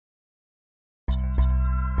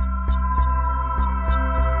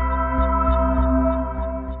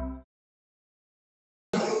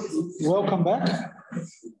Welcome back.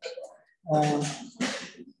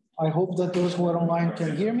 I hope that those who are online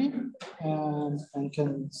can hear me and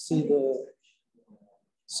can see the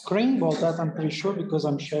screen. Well, that I'm pretty sure because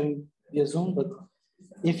I'm sharing via Zoom, but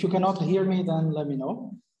if you cannot hear me, then let me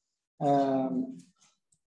know.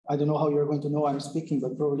 I don't know how you're going to know I'm speaking,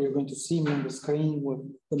 but probably you're going to see me on the screen with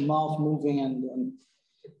the mouth moving and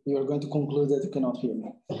you're going to conclude that you cannot hear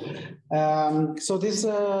me. So this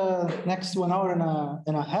next 1 hour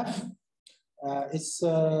and a half is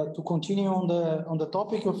to continue on the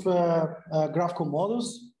topic of graphical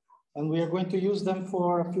models, and we are going to use them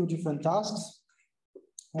for a few different tasks.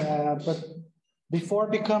 But before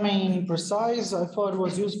becoming precise, I thought it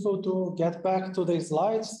was useful to get back to the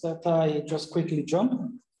slides that I just quickly jumped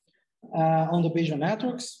on the Bayesian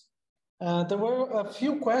networks. There were a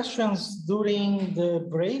few questions during the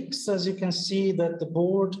breaks. As you can see that the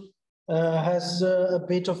board has a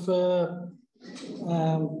bit of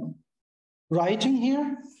writing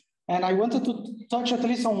here. And I wanted to touch at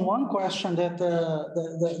least on one question that,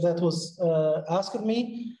 that was asked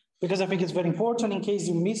me, because I think it's very important. In case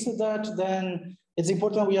you missed that, then it's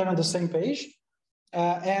important we are on the same page.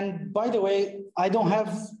 And by the way, I don't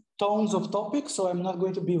have tons of topics, so I'm not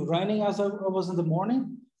going to be running as I was in the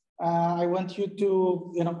morning. I want you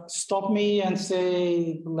to, stop me and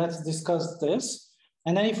say, let's discuss this.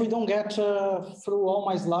 And then if we don't get through all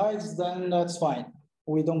my slides, then that's fine.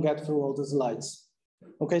 We don't get through all the slides.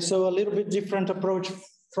 Okay, so a little bit different approach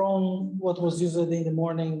from what was used in the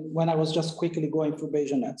morning when I was just quickly going through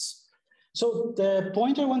Bayesian nets. So the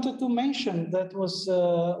point I wanted to mention that was,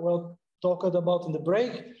 well, talked about in the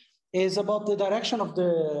break is about the direction of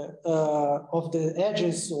the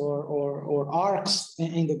edges or arcs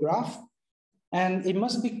in the graph. And it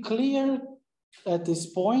must be clear at this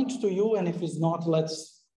point to you, and if it's not,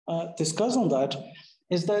 let's discuss on that,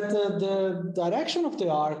 is that the direction of the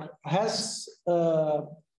arc has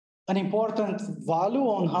an important value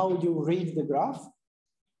on how you read the graph,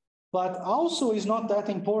 but also is not that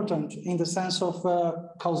important in the sense of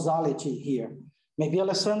causality here. Maybe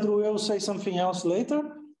Alessandro will say something else later,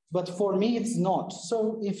 but for me, it's not.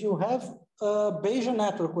 So if you have a Bayesian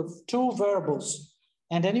network with two variables,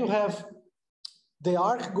 and then you have the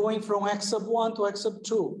arc going from x sub 1 to x sub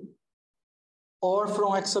 2, or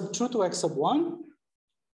from x sub 2 to x sub 1,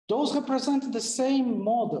 those represent the same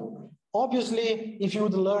model. Obviously, if you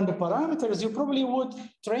would learn the parameters, you probably would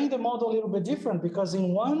train the model a little bit different, because in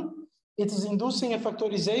one, it is inducing a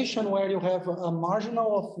factorization where you have a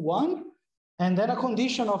marginal of 1, and then a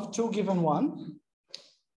condition of 2 given 1.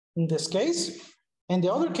 In this case. In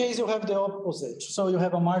the other case, you have the opposite. So you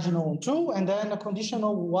have a marginal on 2 and then a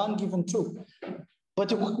conditional 1 given 2.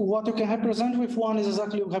 But what you can represent with one is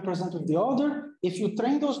exactly what you represent with the other. If you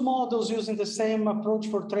train those models using the same approach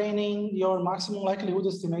for training your maximum likelihood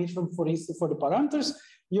estimation, for instance, for the parameters,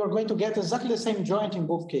 you're going to get exactly the same joint in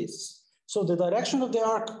both cases. So the direction of the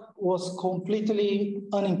arc was completely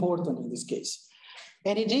unimportant in this case.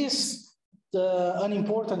 And it is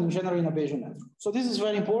unimportant in general in a Bayesian network. So this is a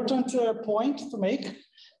very important point to make.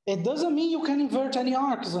 It doesn't mean you can invert any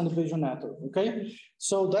arcs on the Bayesian network, okay?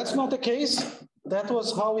 So that's not the case. That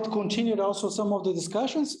was how it continued also some of the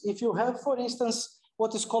discussions. If you have, for instance,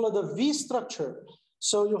 what is called a V structure,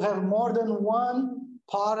 so you have more than one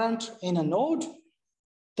parent in a node,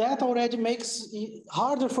 that already makes it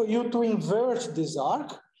harder for you to invert this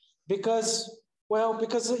arc because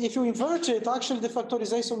if you invert it, actually the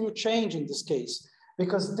factorization will change in this case.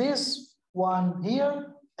 Because this one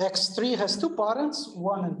here, X3 has two parents,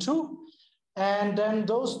 1 and 2, and then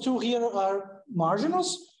those two here are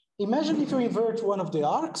marginals. Imagine if you invert one of the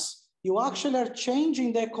arcs, you actually are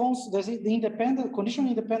changing the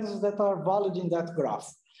conditional independences that are valid in that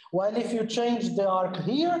graph. While if you change the arc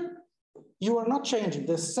here, you are not changing.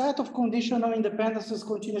 The set of conditional independences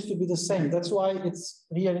continues to be the same. That's why it's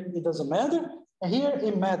here, it doesn't matter. And here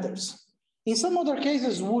it matters. In some other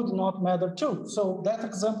cases would not matter too. So that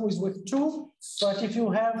example is with 2, but if you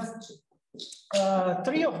have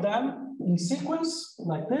 3 of them in sequence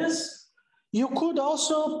like this, you could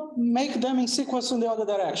also make them in sequence in the other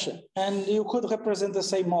direction. And you could represent the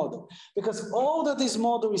same model. Because all that this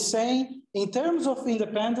model is saying in terms of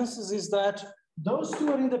independences is that those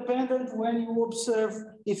two are independent when you observe,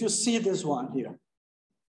 if you see this one here.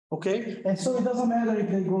 Okay, and so it doesn't matter if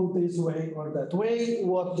they go this way or that way,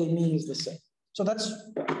 what they mean is the same. So that's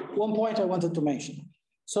one point I wanted to mention.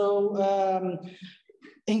 So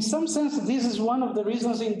in some sense, this is one of the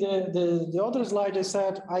reasons in the other slide I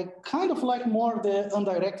said, I kind of like more the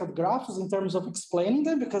undirected graphs in terms of explaining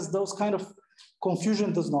them because those kind of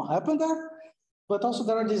confusion does not happen there. But also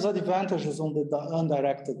there are disadvantages on the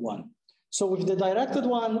undirected one. So with the directed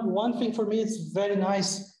one thing for me is very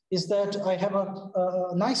nice is that I have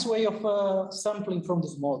a nice way of sampling from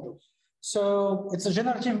this model. So it's a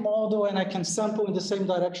generative model and I can sample in the same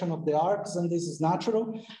direction of the arcs, and this is natural.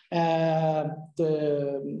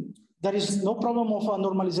 There is no problem of a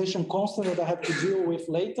normalization constant that I have to deal with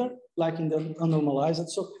later, like in the unnormalized.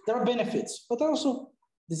 So there are benefits, but also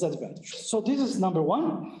disadvantages. So this is number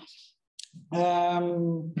one.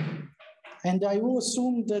 And I will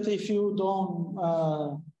assume that if you don't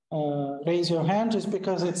raise your hand, it's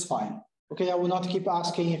because it's fine. Okay, I will not keep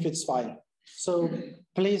asking if it's fine. So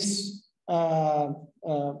please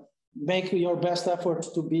make your best effort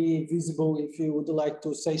to be visible if you would like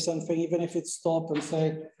to say something, even if it's stop and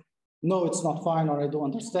say, no, it's not fine, or I don't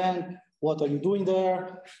understand. What are you doing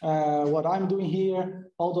there? What I'm doing here?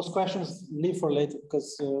 All those questions leave for later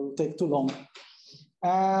because it will take too long.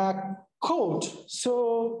 Code.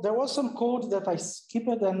 So there was some code that I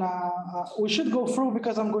skipped, and we should go through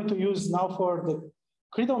because I'm going to use now for the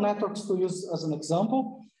Credo networks to use as an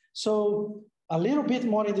example. So a little bit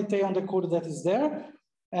more in detail on the code that is there.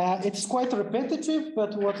 It's quite repetitive,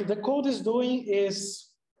 but what the code is doing is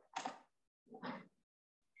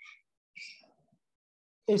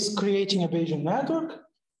creating a Bayesian network.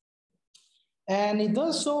 And it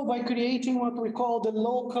does so by creating what we call the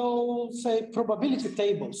local, say, probability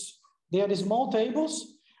tables. They are small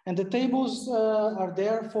tables, and the tables are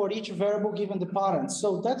there for each variable given the parent.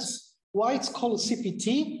 So that's why it's called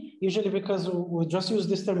CPT, usually because we just use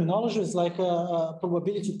this terminology. It's like a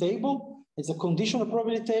probability table. It's a conditional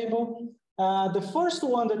probability table. The first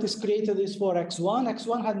one that is created is for X1.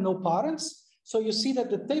 X1 had no parents. So you see that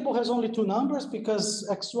the table has only two numbers because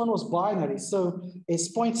X1 was binary. So it's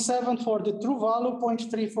 0.7 for the true value,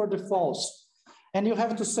 0.3 for the false. And you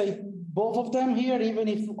have to say both of them here, even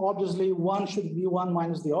if obviously one should be one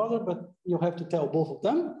minus the other, but you have to tell both of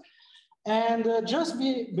them. And just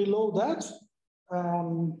below that,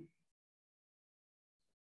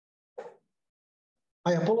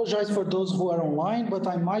 I apologize for those who are online, but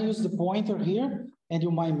I might use the pointer here and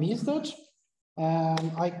you might miss that.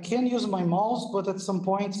 I can use my mouse, but at some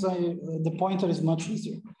points, the pointer is much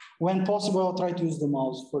easier. When possible, I'll try to use the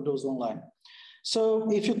mouse for those online. So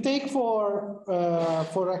if you take for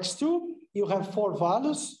X2, you have 4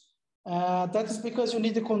 values. That is because you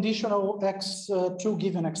need the conditional X2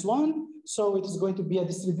 given X1. So it is going to be a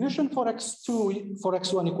distribution for X2 for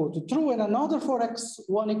X1 equal to true and another for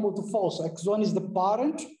X1 equal to false. X1 is the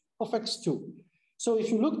parent of X2. So if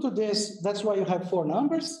you look to this, that's why you have 4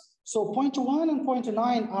 numbers. So 0.1 and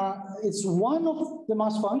 0.9 it's one of the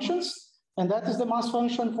mass functions, and that is the mass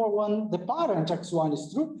function for when the parent X1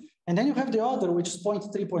 is true. And then you have the other, which is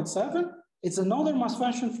 0.3, 0.7. It's another mass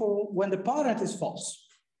function for when the parent is false.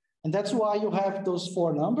 And that's why you have those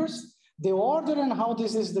 4 numbers. The order and how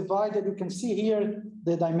this is divided, you can see here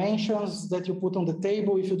the dimensions that you put on the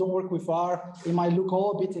table. If you don't work with R, it might look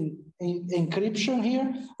all a bit in encryption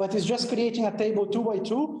here, but it's just creating a table 2 by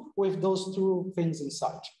 2 with those 2 things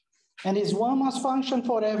inside. And it's one mass function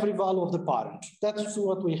for every value of the parent. That's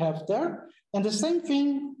what we have there. And the same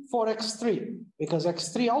thing for X3, because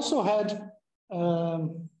X3 also had,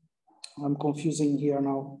 I'm confusing here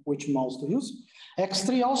now which mouse to use.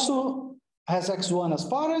 X3 also has X1 as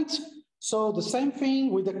parent. So the same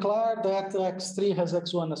thing, we declare that X3 has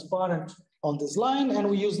X1 as parent on this line, and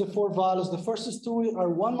we use the 4 values. The first 2 are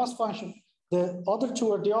one mass function. The other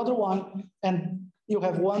 2 are the other one, and you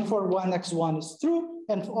have one for when X1 is true,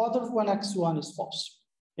 and other when X1 is false.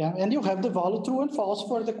 Yeah, and you have the value true and false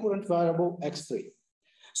for the current variable X3.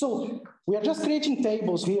 So we are just creating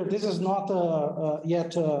tables here. This is not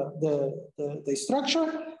yet the structure.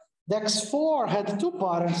 The X4 had 2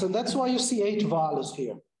 parents, and that's why you see 8 values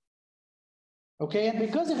here. Okay, and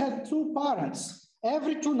because it had 2 parents,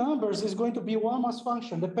 every 2 numbers is going to be one mass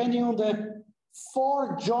function, depending on the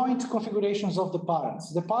 4 joint configurations of the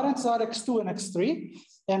parents. The parents are X2 and X3.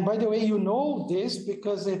 And by the way, you know this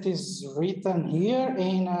because it is written here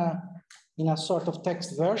in a sort of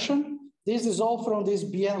text version. This is all from this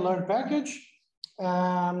BN-learn package.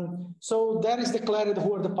 So that is declared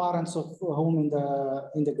who are the parents of whom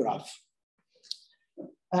in the graph.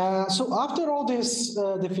 So after all these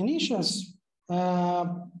definitions,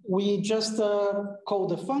 we just call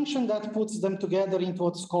the function that puts them together into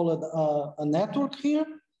what's called a network here.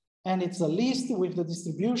 And it's a list with the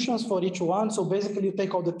distributions for each one. So basically you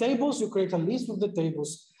take all the tables, you create a list of the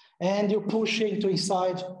tables, and you push into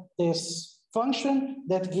inside this function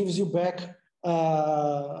that gives you back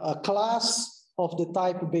a class of the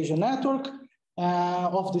type Bayesian network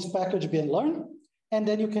of this package BN-learn. And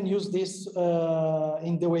then you can use this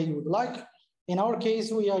in the way you would like. In our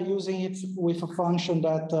case, we are using it with a function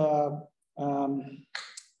that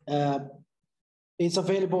It's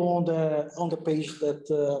available on the page that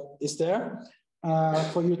is there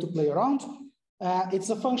for you to play around. It's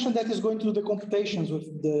a function that is going to do the computations with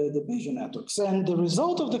the Bayesian networks. And the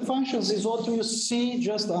result of the functions is what you see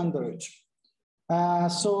just under it.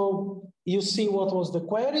 So you see what was the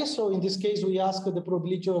query. So in this case, we asked the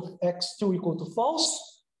probability of x2 equal to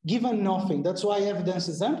false, given nothing. That's why evidence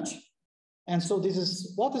is empty. And so this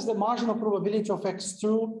is, what is the marginal probability of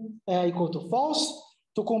x2 equal to false?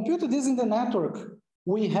 To compute this in the network,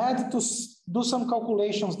 we had to do some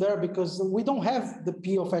calculations there because we don't have the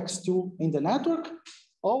P of x2 in the network.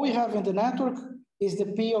 All we have in the network is the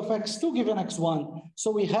P of x2 given x1.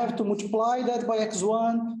 So we have to multiply that by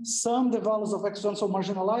x1, sum the values of x1, so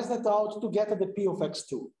marginalize that out to get the P of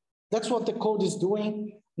x2. That's what the code is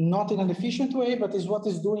doing, not in an efficient way, but is what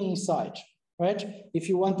it's doing inside, right? If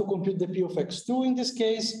you want to compute the P of x2 in this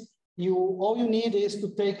case, all you need is to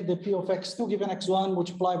take the P of x2 given x1,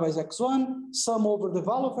 multiply by x1, sum over the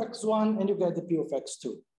value of x1, and you get the P of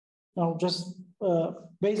x2. Now, just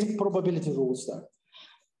basic probability rules there.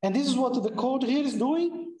 And this is what the code here is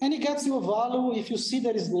doing, and it gets you a value. If you see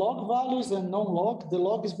there is log values and non-log, the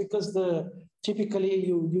log is because typically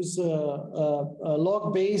you use a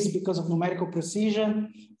log base because of numerical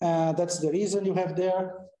precision. That's the reason you have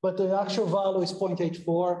there. But the actual value is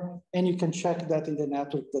 0.84, and you can check that in the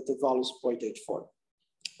network that the value is 0.84.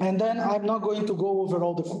 And then I'm not going to go over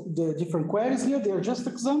all the different queries here. They are just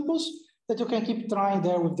examples that you can keep trying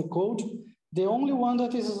there with the code. The only one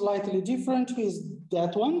that is slightly different is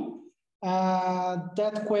that one.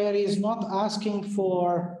 That query is not asking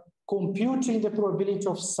for computing the probability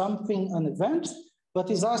of something, an event, but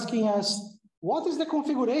is asking us, what is the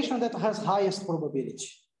configuration that has highest probability?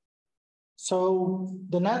 So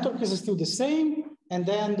the network is still the same, and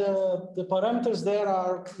then the parameters there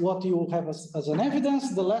are what you have as an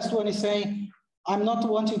evidence. The last one is saying, I'm not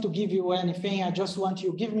wanting to give you anything, I just want you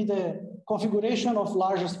to give me the configuration of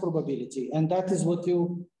largest probability, and that is what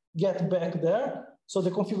you get back there. So the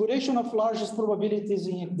configuration of largest probabilities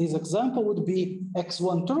in this example would be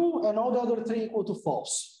x1 true and all the other three equal to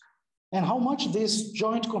false. And how much this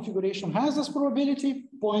joint configuration has as probability?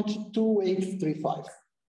 0.2835.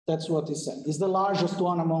 That's what it said. It's the largest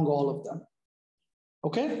one among all of them.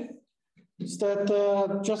 Okay? Is that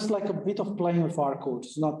just like a bit of playing with our code?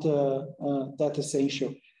 It's not that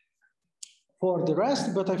essential for the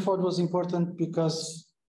rest, but I thought it was important because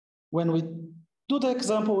when we do the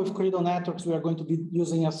example with Credo networks, we are going to be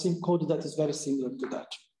using a sim code that is very similar to that.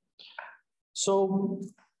 So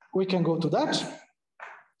we can go to that.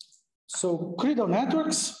 So Credo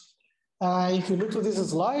networks, if you look at this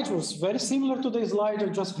slide, it was very similar to the slide I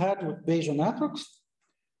just had with Bayesian networks.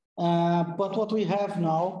 But what we have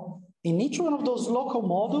now in each one of those local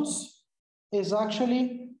models is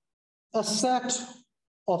actually a set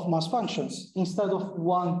of mass functions instead of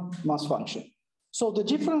one mass function. So the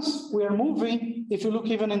difference we are moving, if you look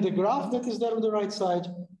even in the graph that is there on the right side,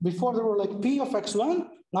 before there were like P of x1,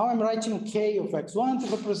 now I'm writing K of x1 to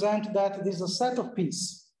represent that this is a set of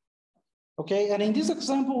P's. Okay, and in this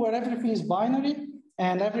example where everything is binary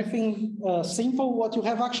and everything simple, what you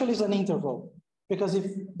have actually is an interval. Because if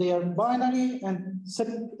they are binary and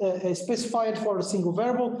specified for a single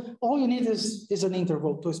variable, all you need is an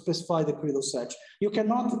interval to specify the Credo set. You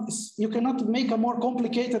cannot make a more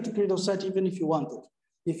complicated Credo set even if you wanted,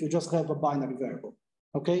 if you just have a binary variable.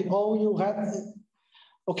 Okay, all you have,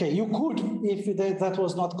 okay, you could if that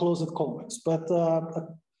was not closed convex, but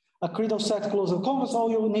a Credo set closed convex,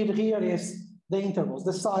 all you need here is the intervals,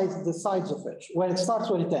 the sides of it, where it starts,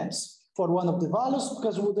 where it ends. For one of the values,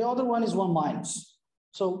 because the other one is 1 minus.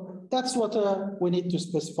 So that's what we need to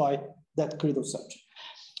specify that Credo set.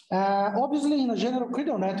 Obviously, in a general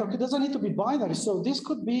Credo network, it doesn't need to be binary. So this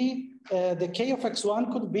could be, the K of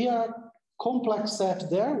x1 could be a complex set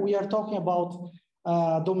there. We are talking about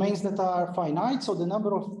domains that are finite. So the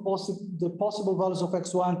number of possible values of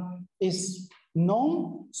x1 is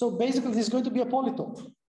known. So basically, this is going to be a polytope.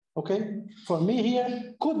 Okay, for me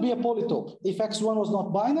here, could be a polytope. If x1 was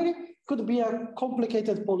not binary, could be a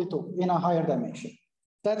complicated polytope in a higher dimension.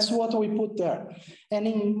 That's what we put there. And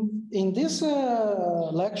in this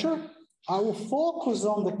lecture, I will focus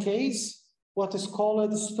on the case, what is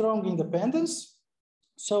called strong independence.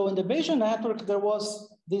 So in the Bayesian network, there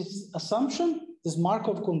was this assumption, this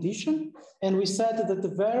Markov condition, and we said that the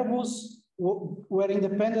variables were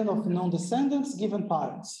independent of non-descendants given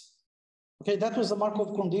parents. Okay, that was a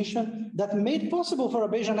Markov condition that made possible for a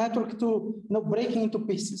Bayesian network to break into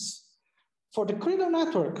pieces. For the Credo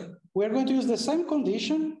network, we're going to use the same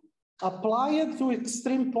condition, apply it to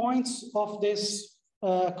extreme points of these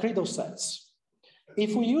Credo sets.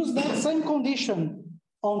 If we use that same condition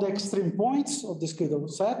on the extreme points of this cradle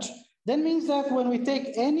set, that means that when we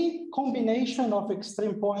take any combination of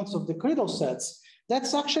extreme points of the cradle sets,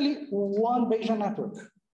 that's actually one Bayesian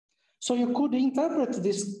network. So you could interpret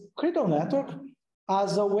this cradle network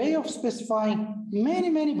as a way of specifying many,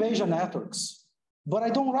 many Bayesian networks. But I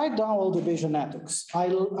don't write down all the Bayesian networks.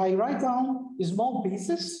 I write down small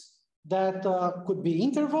pieces that could be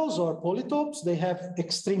intervals or polytopes. They have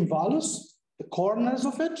extreme values, the corners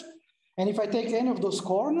of it. And if I take any of those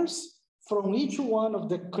corners from each one of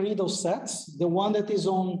the cradle sets, the one that is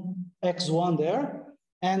on X1 there,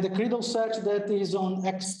 and the cradle set that is on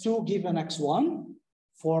X2 given X1,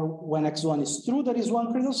 for when X1 is true, there is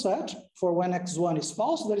one cradle set. For when X1 is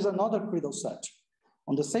false, there is another cradle set.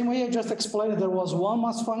 On the same way I just explained, there was one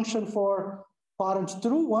mass function for parent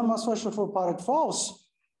true, one mass function for parent false.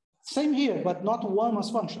 Same here, but not one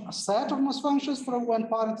mass function. A set of mass functions for when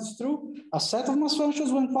parent is true, a set of mass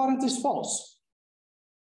functions when parent is false.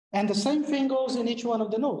 And the same thing goes in each one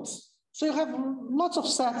of the nodes. So you have lots of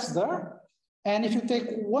sets there. And if you take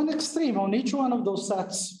one extreme on each one of those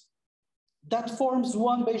sets, that forms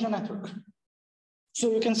one Bayesian network.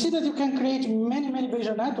 So you can see that you can create many, many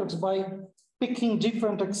Bayesian networks by picking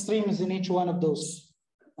different extremes in each one of those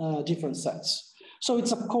different sets. So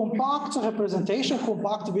it's a compact representation,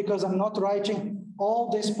 compact because I'm not writing all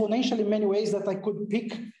the exponentially many ways that I could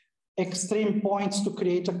pick extreme points to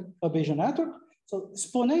create a Bayesian network. So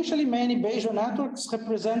exponentially many Bayesian networks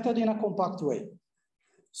represented in a compact way.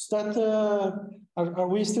 So that, are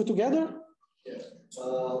we still together? Yeah.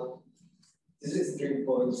 These extreme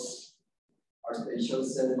points are spatial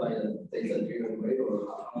set by a data-driven way, or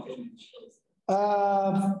how can you show?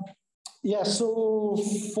 Yeah, so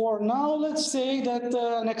for now, let's say that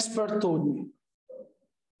an expert told me.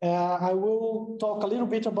 I will talk a little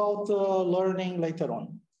bit about learning later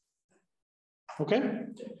on. Okay?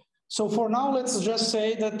 So for now, let's just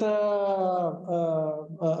say that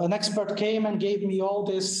an expert came and gave me all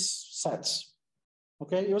these sets.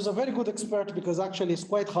 Okay, he was a very good expert because actually it's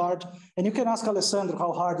quite hard. And you can ask Alessandro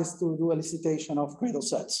how hard it is to do elicitation of cradle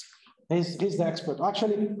sets. He's the expert.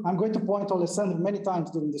 Actually, I'm going to point to Alessandro many times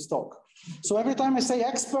during this talk. So every time I say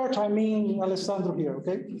expert, I mean Alessandro here,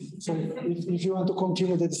 okay? So if you want to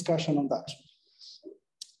continue the discussion on that.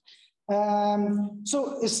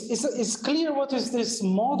 So it's clear what is this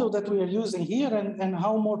model that we are using here and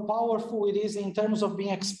how more powerful it is in terms of being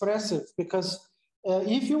expressive. Because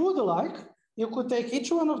if you would like, you could take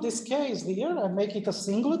each one of these Ks here and make it a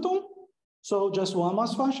singleton. So just one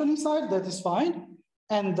mass function inside, that is fine.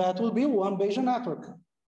 And that will be one Bayesian network.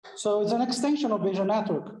 So it's an extension of Bayesian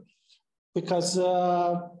network because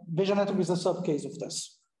Bayesian network is a subcase of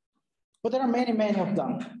this. But there are many, many of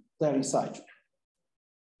them there inside.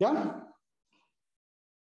 Yeah?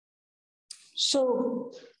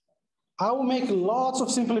 So I will make lots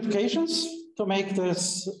of simplifications to make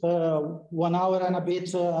this 1 hour and a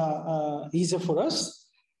bit easier for us.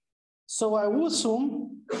 So I will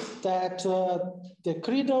assume that the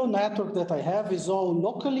cradle network that I have is all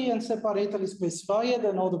locally and separately specified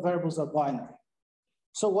and all the variables are binary.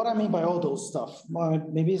 So what I mean by all those stuff,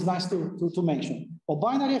 maybe it's nice to mention. Well,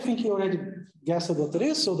 binary, I think you already guessed what it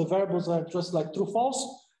is. So the variables are just like true,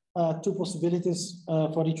 false, two possibilities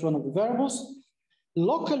for each one of the variables.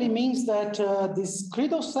 Locally means that these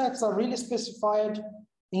cradle sets are really specified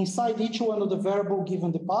inside each one of the variable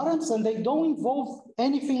given the parents, and they don't involve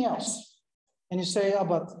anything else. And you say, yeah,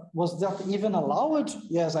 but was that even allowed?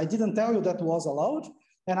 Yes, I didn't tell you that was allowed,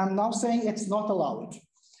 and I'm now saying it's not allowed.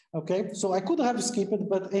 Okay, so I could have skipped it,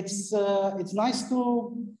 but it's nice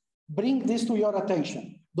to bring this to your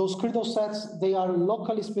attention. Those cradle sets, they are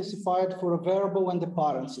locally specified for a variable and the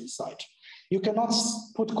parents inside. You cannot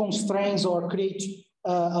put constraints or create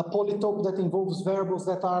a polytope that involves variables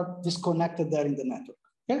that are disconnected there in the network.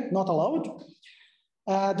 Okay, not allowed.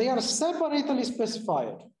 They are separately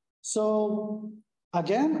specified. So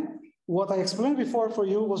again, what I explained before for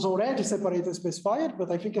you was already separately specified,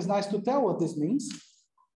 but I think it's nice to tell what this means.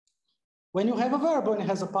 When you have a variable and it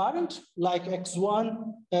has a parent, like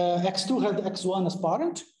x1, x2 had x1 as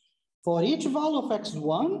parent, for each value of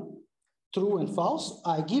x1, true and false,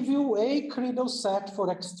 I give you a cradle set for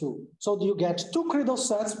x2. So you get two cradle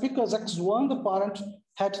sets because x1, the parent,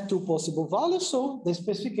 had two possible values, so the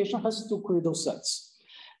specification has two cradle sets.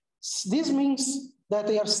 This means that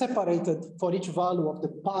they are separated for each value of the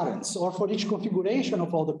parents or for each configuration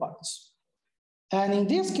of all the parents. And in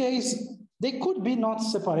this case, they could be not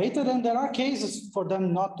separated, and there are cases for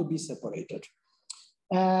them not to be separated.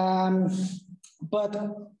 But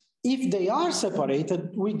if they are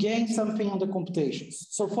separated, we gain something on the computations.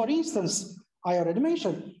 So for instance, I already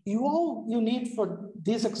mentioned. All you need for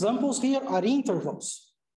these examples here are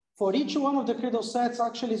intervals. For each one of the Credo sets,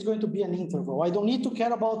 actually is going to be an interval. I don't need to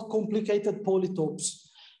care about complicated polytopes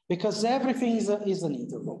because everything is an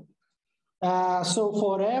interval. So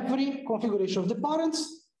for every configuration of the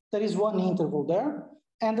parents, there is one interval there,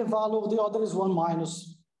 and the value of the other is 1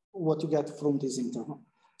 minus what you get from this interval.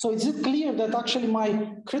 So is it clear that actually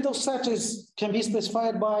my Credo set can be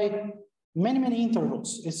specified by many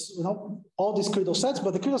intervals? It's all these Credo sets,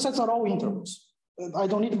 but the Credo sets are all intervals. I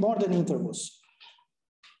don't need more than intervals.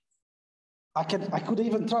 I could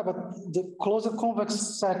even try, but the closed convex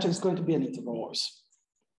set is going to be an interval always.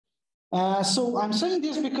 So I'm saying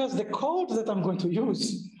this because the code that I'm going to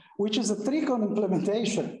use, which is a trick on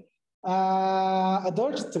implementation, a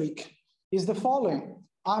dirty trick, is the following.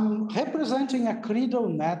 I'm representing a Credo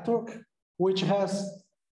network which has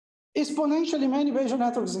exponentially many Bayesian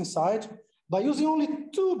networks inside by using only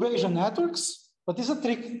 2 Bayesian networks, but it's a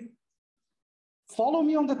trick. Follow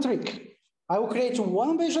me on the trick. I will create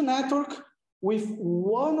one Bayesian network with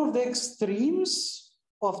one of the extremes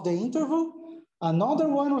of the interval, another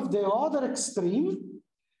one with the other extreme.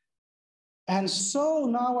 And so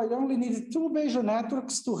now I only need 2 Bayesian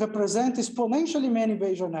networks to represent exponentially many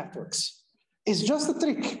Bayesian networks. It's just a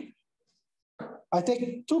trick. I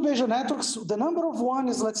take 2 Bayesian networks. The number of one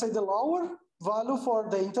is, let's say, the lower value for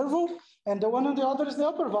the interval, and the one on the other is the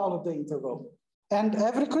upper value of the interval. And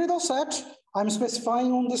every Credo set, I'm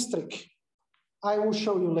specifying on this trick. I will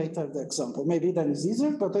show you later the example. Maybe that is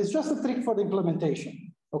easier, but it's just a trick for the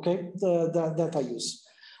implementation, okay, that I use.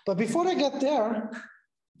 But before I get there,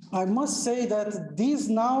 I must say that this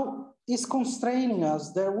now is constraining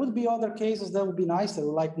us. There would be other cases that would be nicer,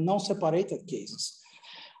 like non-separated cases.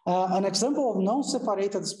 An example of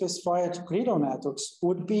non-separated specified Credo networks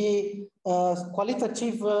would be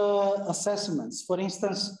qualitative assessments. For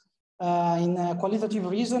instance, in qualitative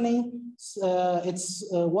reasoning, it's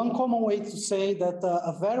one common way to say that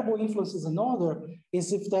a variable influences another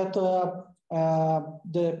is if that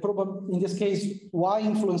in this case, y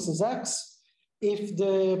influences x. If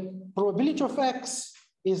the probability of x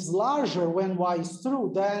is larger when y is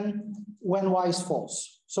true than when y is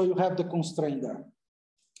false. So you have the constraint there.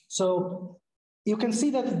 So you can see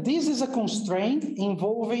that this is a constraint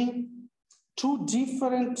involving 2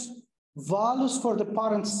 different values for the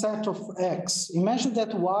parent set of x. Imagine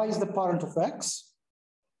that y is the parent of x.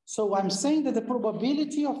 So I'm saying that the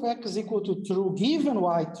probability of x equal to true given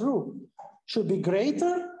y true should be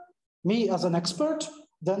greater, me as an expert,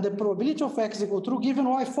 than the probability of x equal to true given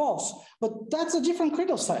y false. But that's a different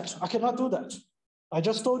Credo set. I cannot do that. I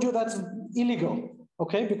just told you that's illegal,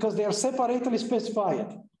 okay? Because they are separately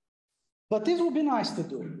specified. But this would be nice to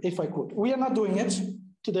do if I could. We are not doing it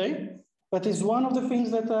today, but it's one of the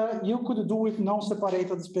things that you could do with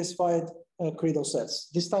non-separated specified Credo sets,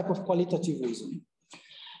 this type of qualitative reasoning.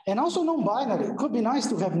 And also non-binary. It could be nice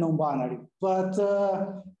to have non-binary, but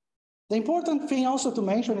the important thing also to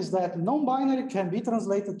mention is that non-binary can be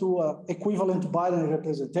translated to equivalent binary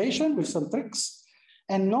representation with some tricks,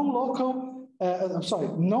 and local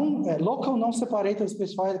non-separated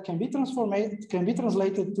specified can be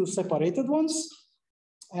translated to separated ones.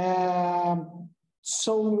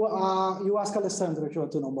 So you ask Alessandro if you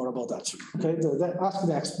want to know more about that. Okay, ask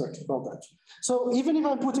the expert about that. So even if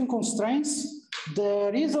I put in constraints,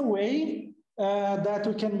 there is a way that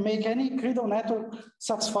we can make any Credo network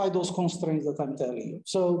satisfy those constraints that I'm telling you.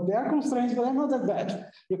 So there are constraints, but they're not that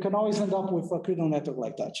bad. You can always end up with a Credo network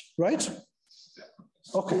like that, right?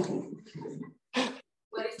 Okay.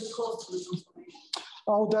 What is the cost of the transformation?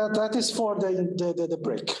 Oh, that is for the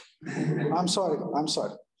break. I'm sorry.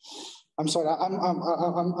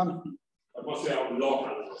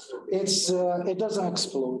 It doesn't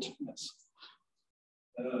explode. Yes.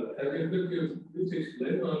 Could you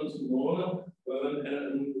explain once more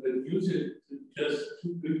when use it just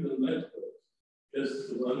 2 Credo networks, just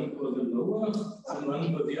one for the lower and one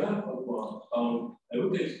for the upper one? I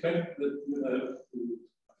would expect that you have to.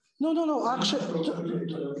 No. Actually,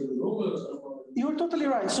 you're totally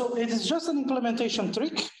right. So it is just an implementation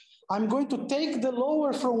trick. I'm going to take the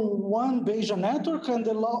lower from one Bayesian network and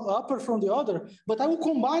the upper from the other, but I will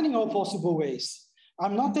combine in all possible ways.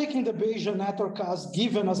 I'm not taking the Bayesian network as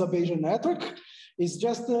given as a Bayesian network. It's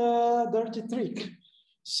just a dirty trick.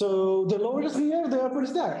 So the lower is here, the upper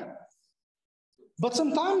is there. But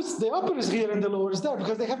sometimes the upper is here and the lower is there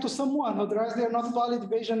because they have to sum one, otherwise they are not valid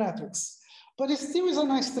Bayesian networks. But it still is a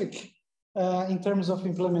nice trick in terms of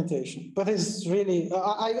implementation. But it's really,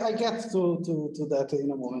 I get to that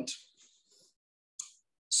in a moment.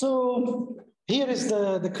 So here is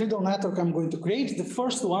the Credo network I'm going to create. The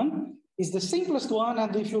first one is the simplest one.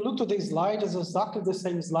 And if you look to this slide, it's exactly the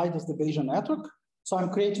same slide as the Bayesian network. So I'm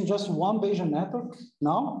creating just one Bayesian network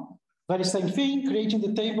now. Very same thing, creating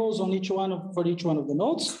the tables on for each one of the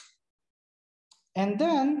nodes. And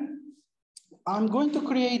then I'm going to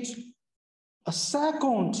create a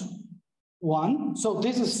second one. So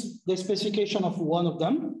this is the specification of one of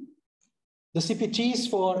them. The CPTs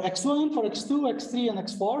for X1, for X2, X3, and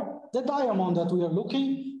X4, the diamond that we are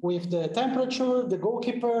looking with the temperature, the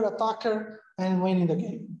goalkeeper, attacker, and winning the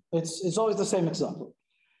game. It's always the same example.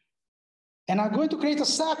 And I'm going to create a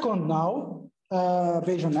second now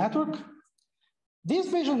Bayesian network. This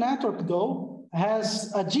Bayesian network, though,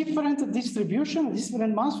 has a different distribution, a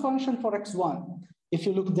different mass function for X1. If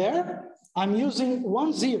you look there, I'm using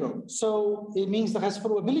 1, 0. So it means that has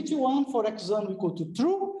probability 1 for X1 equal to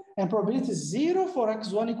true, and probability 0 for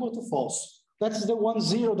X1 equal to false. That's the 1,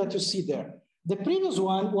 0 that you see there. The previous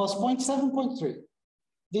one was 0.7, 0.3.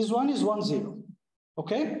 This one is 1, 0.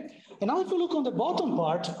 Okay? And now if you look on the bottom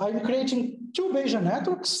part, I'm creating two Bayesian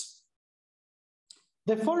networks.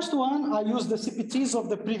 The first one, I use the CPTs of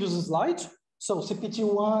the previous slide. So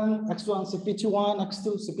CPT1, X1, CPT1,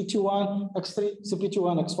 X2, CPT1, X3,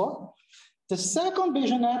 CPT1, X4. The second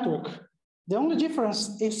Bayesian network, the only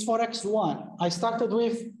difference is for X1. I started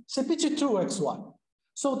with CPT2 X1.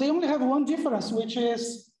 So they only have one difference, which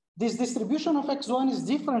is this distribution of X1 is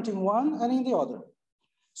different in one and in the other.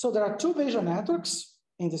 So there are two Bayesian networks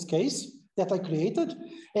in this case that I created.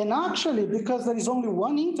 And actually, because there is only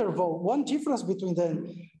one interval, one difference between them,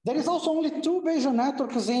 there is also only two Bayesian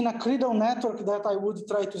networks in a Cradle network that I would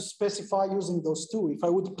try to specify using those two if I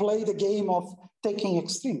would play the game of taking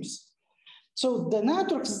extremes. So the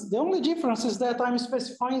networks, the only difference is that I'm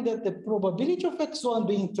specifying that the probability of X1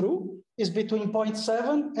 being true is between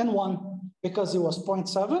 0.7 and 1, because it was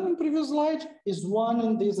 0.7 in previous slide, is 1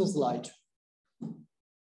 in this slide.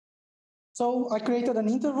 So I created an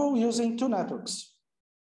interval using two networks.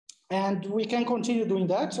 And we can continue doing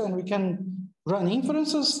that, and we can run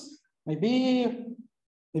inferences. Maybe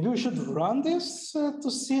we should run this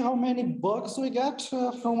to see how many bugs we get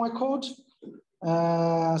from my code.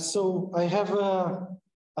 So I have a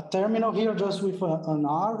terminal here just with an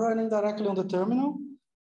R running directly on the terminal.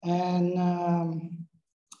 And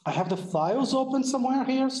I have the files open somewhere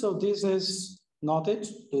here. So this is not it.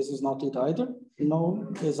 This is not it either. No,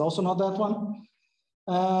 it's also not that one.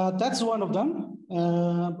 That's one of them.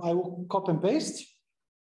 I will copy and paste.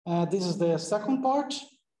 This is the second part.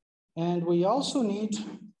 And we also need,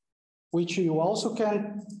 which you also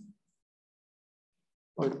can,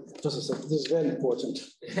 just a second, this is very important.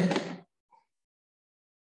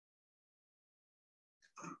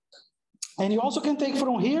 And you also can take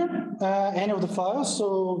from here any of the files.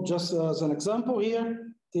 So just as an example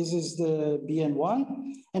here, this is the BN1.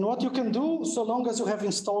 And what you can do, so long as you have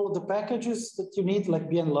installed the packages that you need, like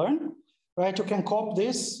BNlearn, right? You can copy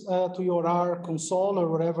this to your R console or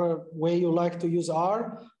whatever way you like to use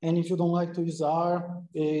R. And if you don't like to use R,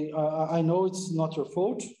 I know it's not your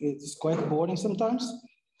fault. It's quite boring sometimes.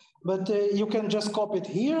 But you can just copy it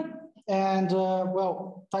here. And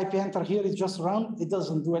well, type enter here, it just run. It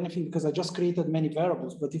doesn't do anything because I just created many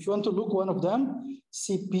variables. But if you want to look one of them,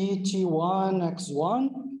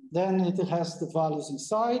 CPT1X1, then it has the values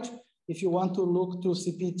inside. If you want to look to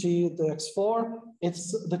CPT the X4,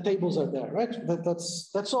 the tables are there, right?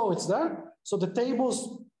 That's all it's there. So the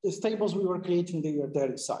tables we were creating, they are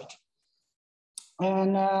there inside.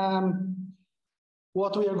 And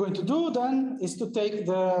what we are going to do then is to take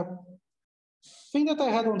the thing that I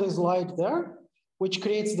had on the slide there, which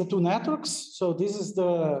creates the two networks. So this is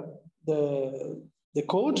the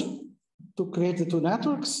code to create the two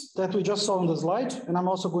networks that we just saw on the slide. And I'm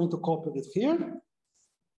also going to copy it here.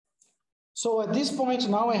 So at this point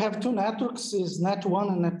now I have two networks, is net1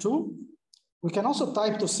 and net2. We can also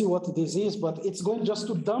type to see what this is, but it's going just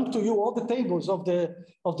to dump to you all the tables of the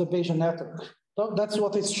Bayesian network. So that's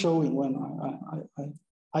what it's showing when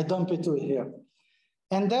I dump it to here.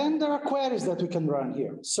 And then there are queries that we can run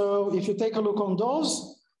here. So if you take a look on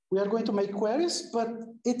those, we are going to make queries, but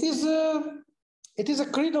it is a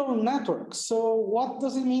Cradle network. So what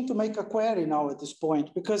does it mean to make a query now at this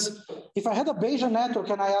point? Because if I had a Bayesian network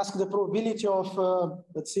and I ask the probability of,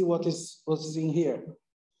 let's see what is in here.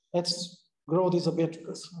 Let's grow this a bit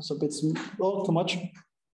because it's a bit too much.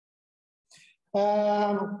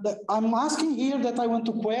 I'm asking here that I want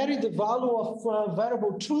to query the value of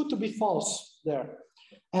variable true to be false there.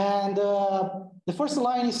 And the first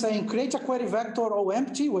line is saying, create a query vector O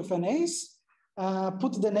empty with NAs,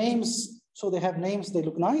 put the names, so they have names, they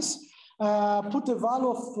look nice, put the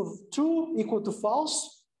value of true equal to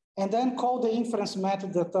false, and then call the inference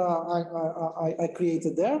method that I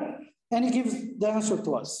created there. and it gives the answer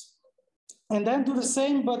to us. And then do the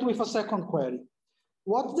same, but with a second query.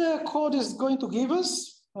 What the code is going to give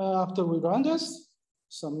us after we run this,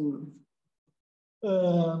 some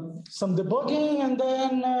debugging, and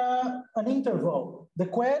then an interval. The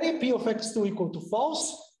query P of x2 equal to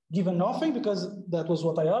false, given nothing, because that was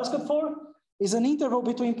what I asked for, is an interval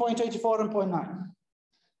between 0.84 and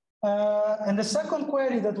 0.9. And the second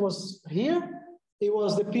query that was here, it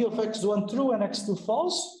was the P of x1 true and x2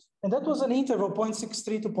 false, and that was an interval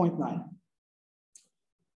 0.63 to 0.9.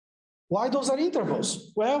 Why those are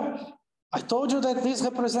intervals? Well, I told you that this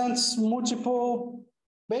represents multiple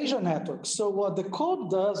Bayesian networks. So what the code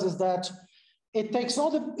does is that it takes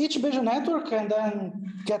each Bayesian network and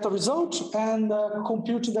then get a result and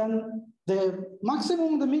compute then the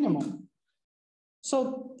maximum and the minimum.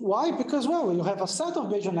 So why? Because, well, you have a set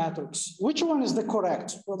of Bayesian networks. Which one is the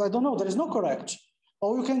correct? Well, I don't know, there is no correct.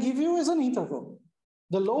 All you can give you is an interval.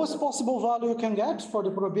 The lowest possible value you can get for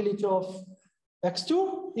the probability of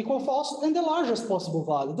x2 equal false, and the largest possible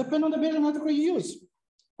value, depending on the Bayesian network you use,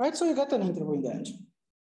 right? So you get an interval in the end.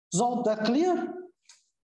 Is all that clear?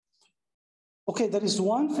 Okay, there is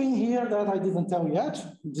one thing here that I didn't tell you yet.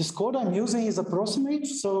 This code I'm using is approximate,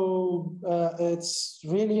 so it's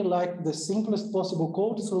really like the simplest possible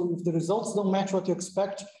code. So if the results don't match what you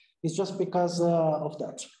expect, it's just because of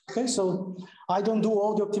that. Okay, so I don't do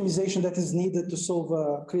all the optimization that is needed to solve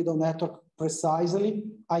a Credo network precisely.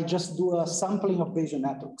 I just do a sampling of Bayesian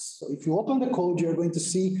networks. So if you open the code, you're going to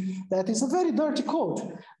see that it's a very dirty code.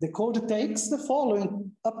 The code takes the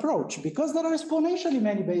following approach. Because there are exponentially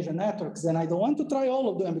many Bayesian networks, and I don't want to try all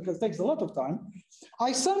of them because it takes a lot of time,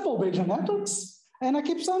 I sample Bayesian networks, and I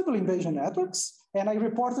keep sampling Bayesian networks, and I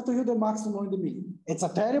report it to you the maximum and the mean. It's a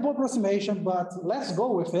terrible approximation, but let's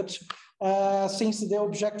go with it, since the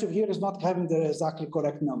objective here is not having the exactly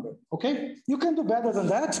correct number, okay? You can do better than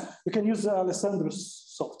that. You can use Alessandro's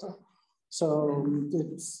software. So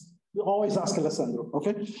you always ask Alessandro,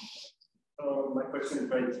 okay? My question is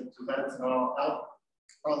related to that.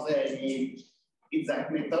 Are there any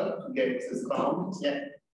exact method to get this bound? Yeah,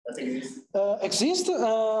 that exists.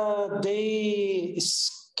 They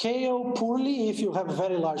scale poorly if you have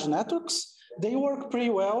very large networks. They work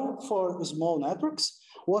pretty well for small networks.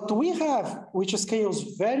 What we have, which scales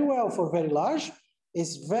very well for very large,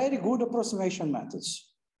 is very good approximation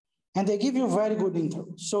methods. And they give you very good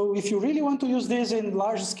intervals. So if you really want to use this in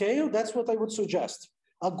large scale, that's what I would suggest.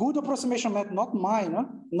 A good approximation method, not mine,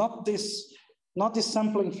 not this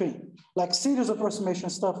sampling thing, like serious approximation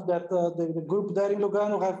stuff that the group there in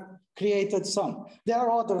Lugano have created some. There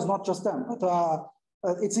are others, not just them, but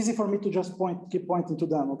it's easy for me to just keep pointing to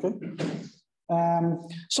them, okay?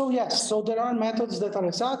 So yes, so there are methods that are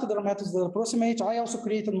exact, there are methods that approximate. I also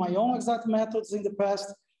created my own exact methods in the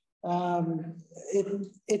past.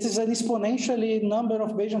 It is an exponentially number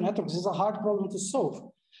of Bayesian networks. It's a hard problem to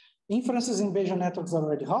solve. Inferences in Bayesian networks are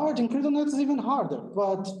already hard, in Credo networks even harder,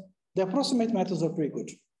 but the approximate methods are pretty good.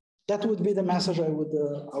 That would be the message I would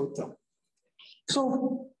tell.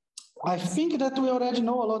 So I think that we already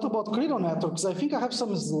know a lot about Credo networks. I think I have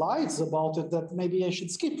some slides about it that maybe I should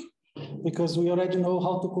skip, because we already know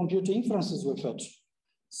how to compute inferences with it.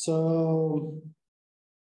 So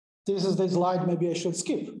this is the slide maybe I should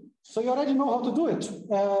skip. So you already know how to do it.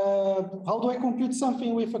 How do I compute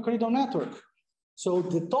something with a Credo network? So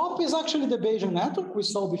the top is actually the Bayesian network we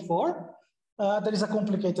saw before. There is a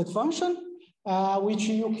complicated function, which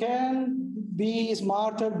you can be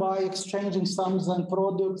smarter by exchanging sums and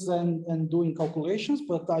products and doing calculations,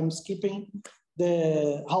 but I'm skipping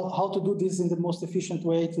the how to do this in the most efficient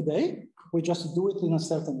way today. We just do it in a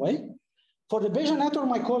certain way. For the Bayesian network,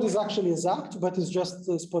 my code is actually exact, but it's just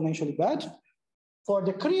exponentially bad. For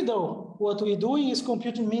the Credo, what we're doing is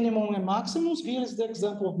computing minimum and maximums. Here is the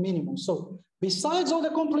example of minimum. So besides all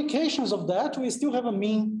the complications of that, we still have a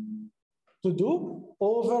mean to do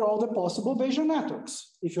over all the possible Bayesian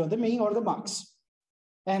networks, if you want the mean or the max.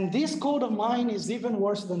 And this code of mine is even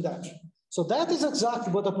worse than that. So that is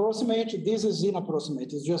exact, but approximate, this is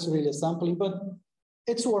inapproximate. It's just really a sampling, but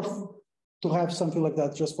it's worth to have something like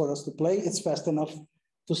that just for us to play. It's fast enough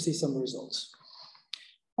to see some results.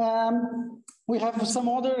 We have some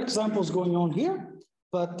other examples going on here,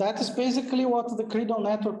 but that is basically what the Credo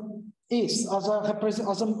network is as a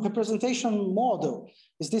representation model.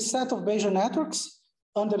 Is this set of Bayesian networks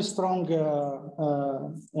under strong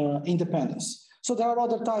independence. So there are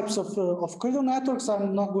other types of Credo networks.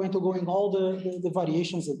 I'm not going to go in all the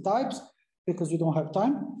variations and types because we don't have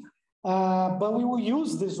time. But we will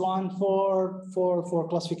use this one for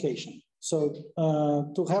classification. So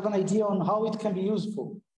to have an idea on how it can be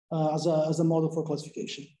useful as a model for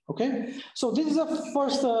classification. Okay, so this is a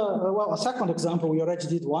first, well, a second example. We already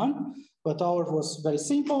did one, but ours was very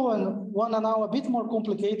simple, and one now a bit more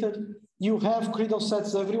complicated. You have cradle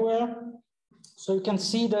sets everywhere. So you can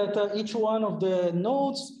see that each one of the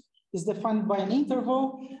nodes is defined by an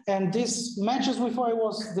interval, and this matches with what I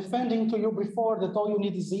was defending to you before, that all you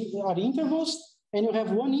need are intervals, and you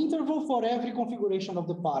have one interval for every configuration of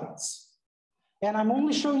the parents. And I'm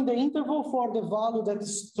only showing the interval for the value that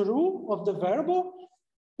is true of the variable,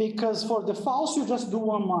 because for the false, you just do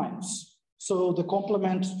 1 minus. So the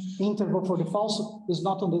complement interval for the false is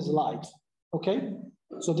not on the slide, okay?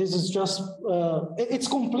 So this is just, it's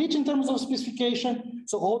complete in terms of specification.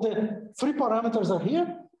 So all the 3 parameters are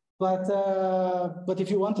here, but if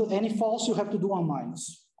you want any false, you have to do 1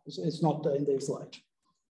 minus. It's not in the slide.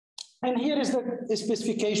 And here is the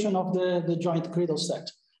specification of the joint cradle set.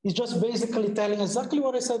 It's just basically telling exactly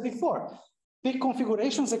what I said before. Pick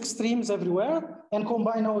configurations, extremes everywhere, and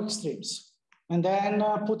combine all extremes. And then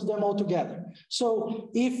put them all together. So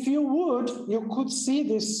if you would, you could see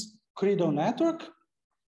this cradle network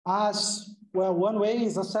as, well, one way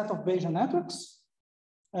is a set of Bayesian networks.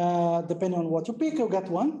 Depending on what you pick, you'll get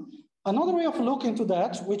one. Another way of looking to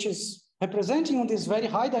that, which is representing on this very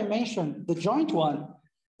high dimension, the joint one,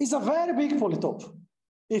 is a very big polytope.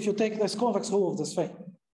 If you take this convex hull of this thing.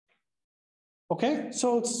 Okay,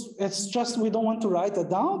 so it's just, we don't want to write it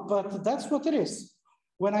down, but that's what it is.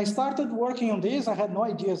 When I started working on this, I had no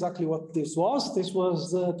idea exactly what this was. This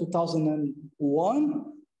was 2001,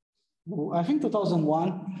 I think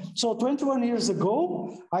 2001. So 21 years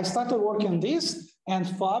ago, I started working on this, and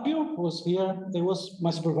Fabio, who was here, he was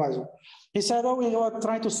my supervisor. He said, oh, we are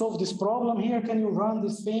trying to solve this problem here. Can you run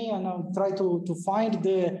this thing and try to find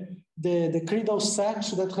the cradle set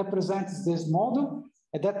that represents this model?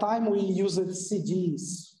 At that time, we used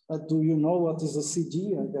CDs. Do you know what is a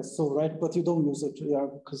CD? I guess so, right? But you don't use it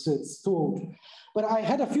because it's too old. But I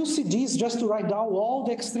had a few CDs just to write down all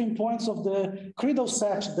the extreme points of the cradle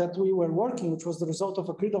set that we were working, which was the result of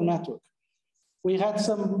a cradle network. We had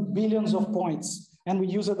some billions of points, and we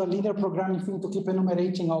used a linear programming thing to keep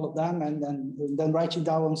enumerating all of them and then writing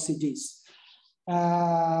down on CDs.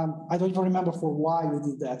 I don't even remember for why we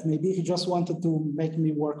did that. Maybe he just wanted to make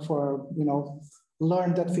me work for,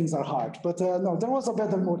 learn that things are hard. But no, there was a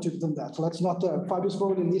better motive than that. Let's not, Fabio's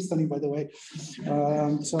probably listening, by the way.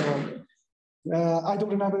 I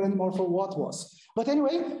don't remember anymore for what was. But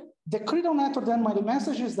anyway, the cradle network, then my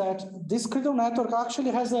message is that this cradle network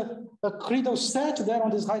actually has a cradle set there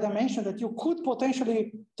on this high dimension that you could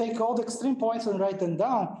potentially take all the extreme points and write them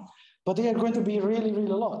down, but they are going to be really,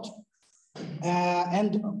 really a lot.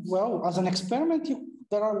 And well, as an experiment,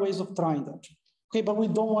 there are ways of trying that. Okay, but we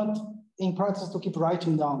don't want in practice to keep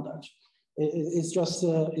writing down that. It's just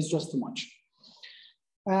too much.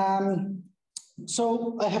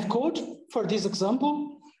 So I have code for this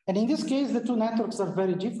example. And in this case, the 2 networks are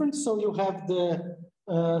very different. So you have the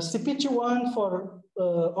CPT1 for,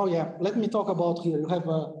 oh yeah, let me talk about here. You have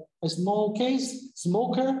a small case,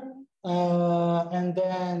 smoker, and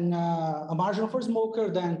then a marginal for smoker,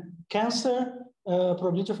 then cancer,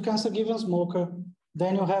 probability of cancer given smoker.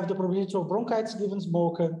 Then you have the probability of bronchitis given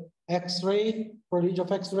smoker, X-ray, probability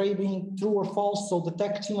of X-ray being true or false, so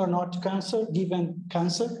detecting or not cancer given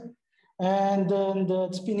cancer. And then the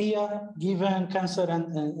dyspnea given cancer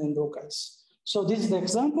and bronchitis. So this is the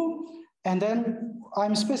example. And then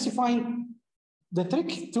I'm specifying the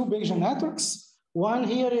trick, 2 Bayesian networks. One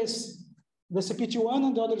here is the CPT1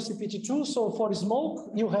 and the other CPT2. So for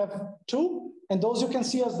smoke, you have 2, and those you can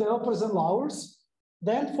see as the uppers and lowers.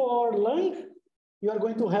 Then for lung, you are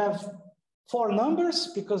going to have 4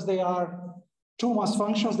 numbers because they are 2 mass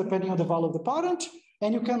functions depending on the value of the parent.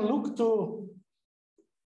 And you can look to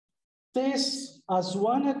this as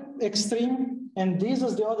one extreme and this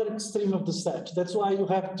as the other extreme of the set. That's why you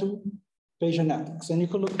have 2 Bayesian networks. And you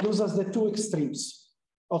can look those as the 2 extremes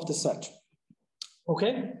of the set.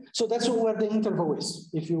 Okay, so that's where the interval is,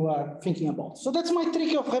 if you are thinking about. So that's my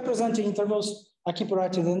trick of representing intervals. I keep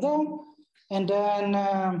writing them down. And then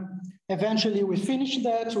eventually we finish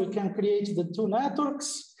that. We can create the 2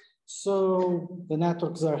 networks. So the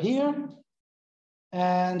networks are here.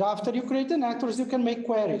 And after you create the networks, you can make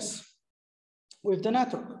queries with the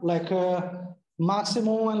network, like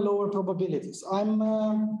maximum and lower probabilities. I'm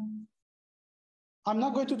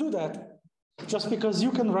not going to do that just because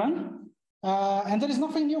you can run. And there is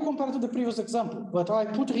nothing new compared to the previous example, but I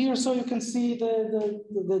put here so you can see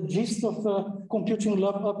the gist of computing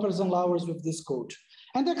uppers and lowers with this code.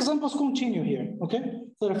 And the examples continue here, okay?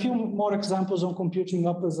 There are a few more examples on computing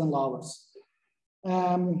uppers and lowers.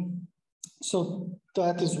 So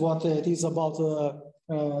that is what it is about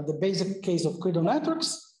the basic case of credo networks.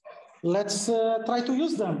 Let's try to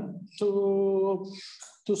use them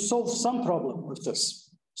to solve some problem with this.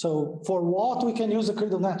 So for what we can use a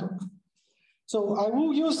credo network? So I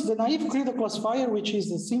will use the naive credo classifier, which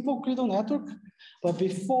is a simple credo network. But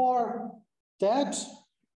before that,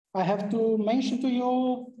 I have to mention to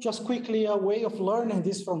you just quickly a way of learning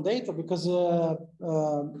this from data, because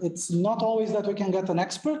it's not always that we can get an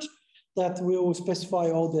expert that will specify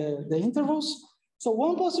all the intervals. So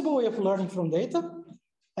one possible way of learning from data,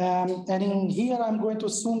 and in here I'm going to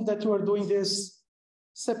assume that you are doing this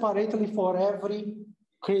separately for every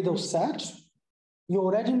credo set. You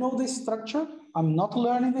already know the structure. I'm not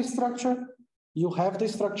learning the structure. You have the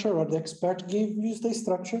structure, or the expert gives you the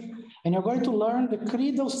structure, and you're going to learn the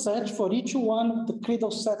credo set for each one of the credo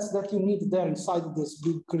sets that you need there inside this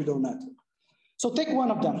big credo network. So take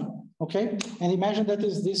one of them, okay? And imagine that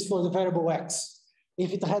is this for the variable X.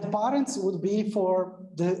 If it had parents, it would be for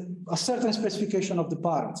a certain specification of the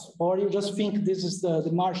parents, or you just think this is the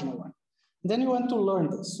marginal one. Then you want to learn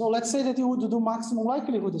this. So let's say that you would do maximum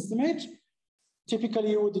likelihood estimate.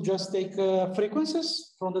 Typically, you would just take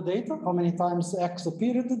frequencies from the data, how many times X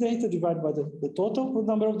appeared in the data, divided by the total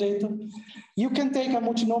number of data. You can take a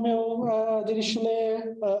multinomial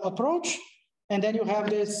Dirichlet approach, and then you have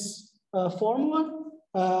this formula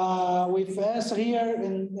with S here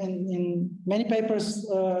in many papers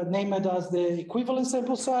named as the equivalent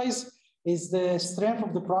sample size, is the strength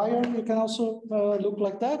of the prior. You can also look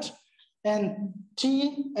like that. And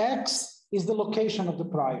Tx is the location of the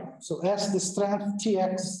prior. So S the strength,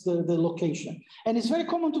 Tx the location. And it's very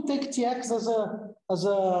common to take Tx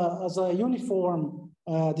as a uniform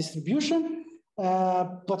distribution,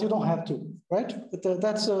 but you don't have to, right? But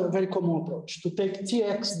that's a very common approach, to take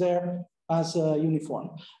Tx there as a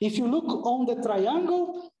uniform. If you look on the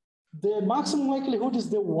triangle, the maximum likelihood is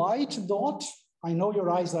the white dot. I know your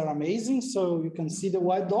eyes are amazing, so you can see the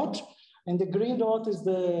white dot. And the green dot is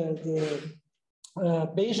the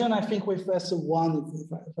Bayesian, I think, with S1,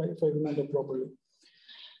 if I remember properly.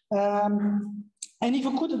 And if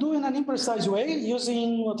you could do in an imprecise way,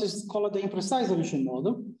 using what is called the imprecise dilution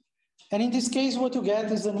model, and in this case, what you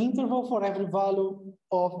get is an interval for every value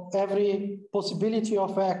of every possibility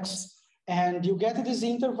of X. And you get this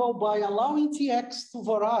interval by allowing Tx to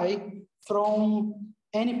vary from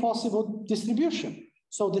any possible distribution.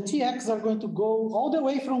 So the Tx are going to go all the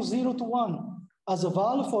way from 0 to 1 as a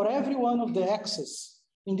value for every one of the X's.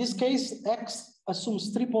 In this case, X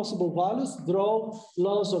assumes 3 possible values: draw,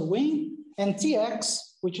 lose, or win. And Tx,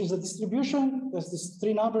 which is a distribution, there's these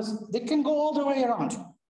 3 numbers, they can go all the way around,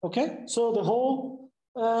 okay? So the whole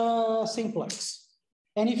simplex.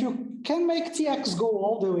 And if you can make Tx go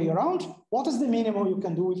all the way around, what is the minimum you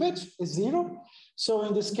can do with it? Is 0. So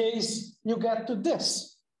in this case, you get to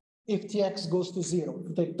this. If Tx goes to 0,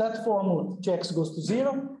 you take that formula, Tx goes to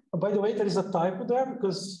 0. By the way, there is a typo there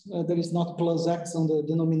because there is not plus X on the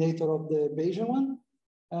denominator of the Bayesian one.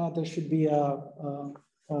 There should be a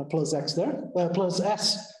plus X there, plus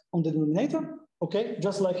S on the denominator, okay,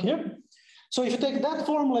 just like here. So if you take that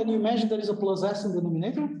formula and you imagine there is a plus S in the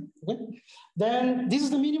denominator, okay, then this is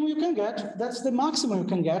the minimum you can get. That's the maximum you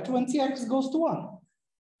can get when Tx goes to 1.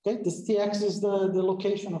 Okay, this Tx is the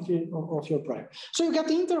location of your prior. So you get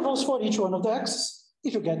the intervals for each one of the X's.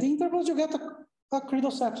 If you get the intervals, you get a credo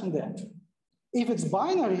set in the end. If it's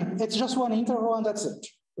binary, it's just one interval and that's it,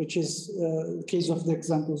 which is the case of the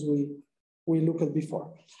examples we looked at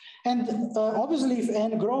before. And obviously, if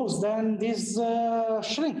n grows, then this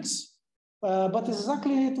shrinks. But it's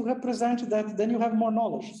exactly to represent that then you have more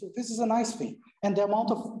knowledge. So this is a nice thing. And the amount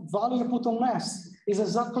of value you put on mass is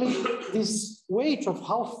exactly this weight of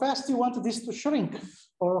how fast you want this to shrink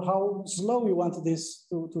or how slow you want this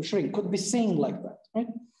to shrink. Could be seen like that, right?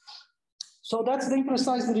 So that's the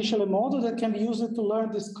imprecise Dirichlet model that can be used to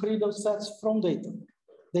learn these credo sets from data.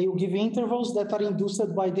 They will give intervals that are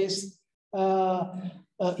induced by this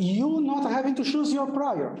you not having to choose your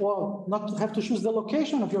prior, well, not have to choose the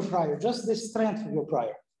location of your prior, just the strength of your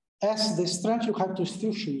prior. As the strength you have to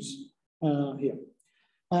still choose here.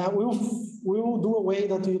 We will do a way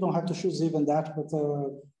that you don't have to choose even that, but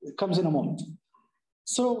it comes in a moment.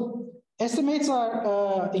 So estimates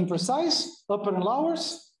are imprecise, upper and lowers.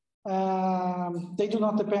 They do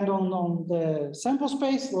not depend on the sample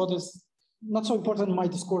space. What is not so important in my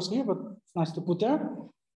discourse here, but it's nice to put there.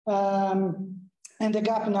 And the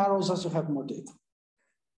gap narrows as you have more data.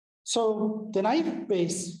 So the naive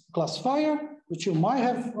Bayes classifier, which you might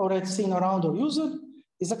have already seen around or used,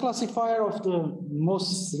 is a classifier of the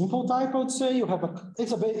most simple type, I would say. You have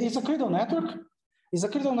it's a credo network. It's a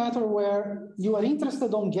credo network where you are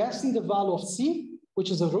interested on guessing the value of C,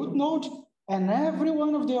 which is a root node, and every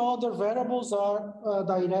one of the other variables are a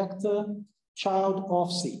direct child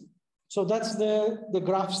of C. So that's the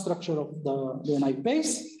graph structure of the naive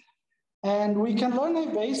Bayes. And we can learn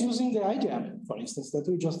naive Bayes using the IDM, for instance, that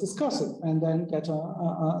we just discussed, and then get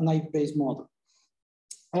a naive Bayes model.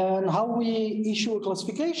 And how we issue a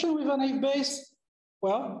classification with a naive Bayes?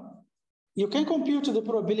 Well, you can compute the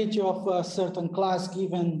probability of a certain class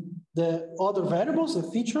given the other variables, the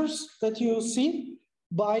features that you see,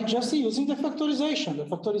 by just using the factorization. The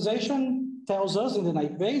factorization tells us in the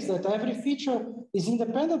naive Bayes that every feature is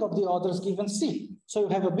independent of the others given C. So you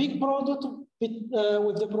have a big product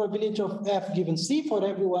with the probability of F given C for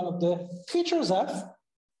every one of the features F,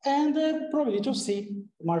 and the probability of C,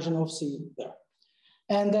 margin of C there.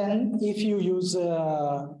 And then if you use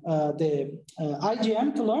the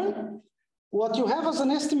IGM to learn, what you have as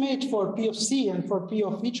an estimate for P of C and for P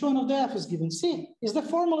of each one of the F is given C is the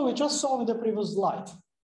formula we just saw in the previous slide,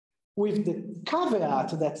 with the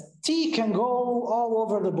caveat that T can go all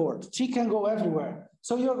over the board. T can go everywhere.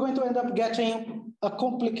 So you're going to end up getting a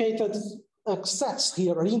complicated sets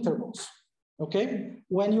here, or intervals, okay?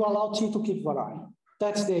 When you allow T to keep varying.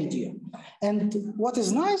 That's the idea. And what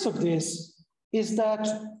is nice of this is that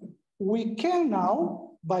we can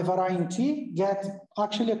now, by varying T, get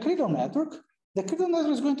actually a Cradle network. The Cradle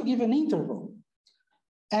network is going to give an interval.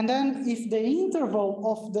 And then if the interval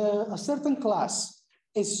of a certain class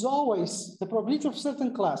is always, the probability of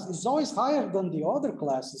certain class is always higher than the other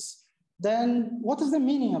classes, then what is the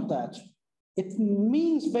meaning of that? It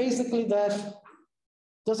means basically that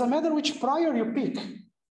doesn't matter which prior you pick,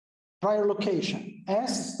 prior location,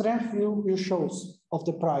 S strength you shows of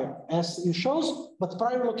the prior, S you shows, but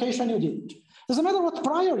prior location you didn't. Doesn't matter what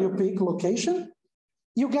prior you pick, location,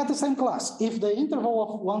 you get the same class. If the interval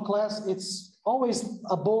of one class, it's always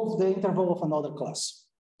above the interval of another class.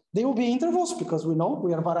 They will be intervals because we know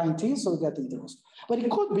we are varying T, so we get intervals. But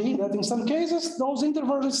it could be that in some cases, those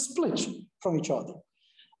intervals split from each other.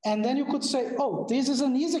 And then you could say, oh, this is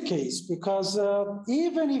an easy case because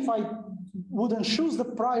even if I wouldn't choose the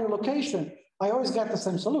prior location, I always get the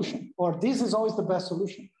same solution, or this is always the best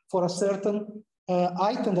solution for a certain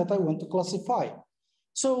item that I want to classify.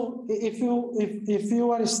 So if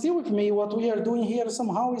you are still with me, what we are doing here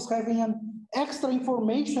somehow is having an extra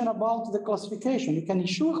information about the classification. You can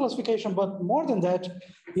issue a classification, but more than that,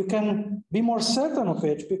 you can be more certain of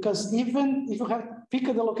it, because even if you have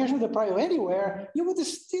picked the location of the prior anywhere, you would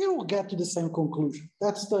still get to the same conclusion.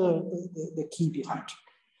 That's the key behind.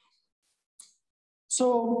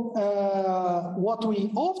 So what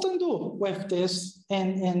we often do with this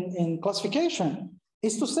in classification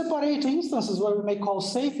is to separate instances what we may call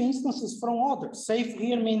safe instances from others. Safe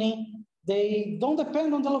here meaning they don't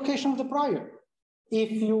depend on the location of the prior.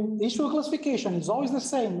 If you issue a classification, it's always the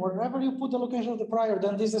same, wherever you put the location of the prior,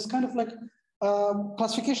 then this is kind of like a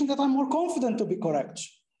classification that I'm more confident to be correct.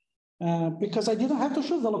 Because I didn't have to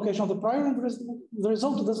choose the location of the prior, and the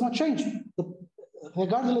result does not change,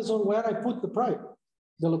 regardless of where I put the prior,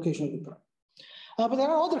 the location of the prior. But there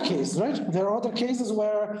are other cases, right? There are other cases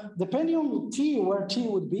where, depending on T, where T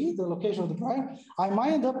would be, the location of the prior, I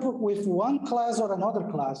might end up with one class or another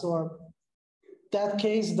class, or that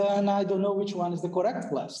case, then I don't know which one is the correct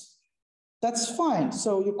class. That's fine.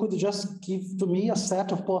 So you could just give to me a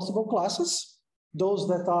set of possible classes, those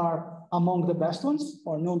that are among the best ones,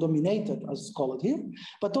 or non-dominated, as it's called here.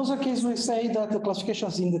 But those are cases we say that the classification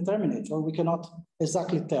is indeterminate, or we cannot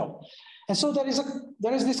exactly tell. And so there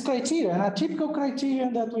is this criteria, and a typical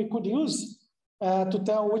criterion that we could use to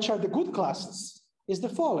tell which are the good classes is the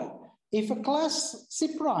following. If a class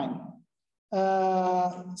C prime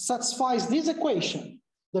satisfies this equation,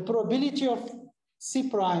 the probability of C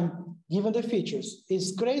prime given the features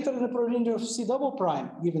is greater than the probability of C double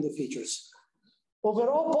prime given the features. Over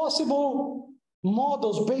all possible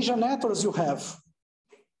models, Bayesian networks you have,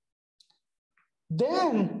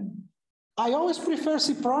 then I always prefer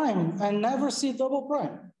C prime and never C double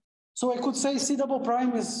prime. So I could say C double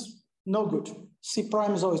prime is no good. C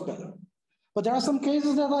prime is always better. But there are some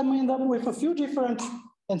cases that I may end up with a few different,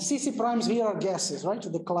 and CC primes here are guesses, right?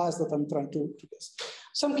 The class that I'm trying to guess.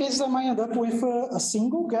 Some cases I might end up with a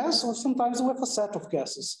single guess, or sometimes with a set of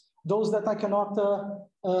guesses. Those that I cannot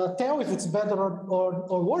tell if it's better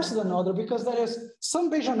or worse than another, because there is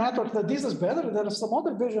some Bayesian network that this is better, there is some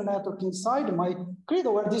other Bayesian network inside my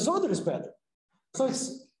cradle where this other is better. So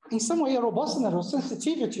it's in some way a robustness or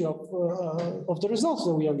sensitivity of the results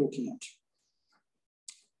that we are looking at.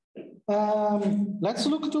 Let's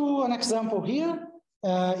look to an example here.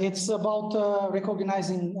 It's about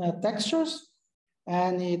recognizing textures.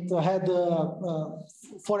 And it had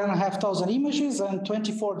 4,500 images and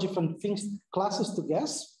 24 different classes to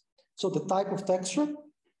guess. so the type of texture.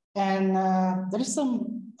 And there is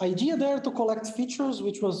some idea there to collect features,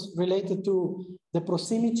 which was related to the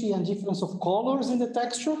proximity and difference of colors in the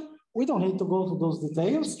texture. We don't need to go to those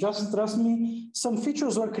details, just trust me. Some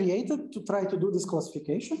features were created to try to do this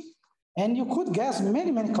classification. And you could guess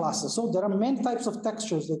many, many classes. So there are many types of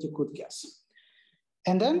textures that you could guess.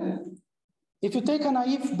 And then if you take a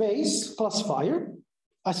naive Bayes classifier,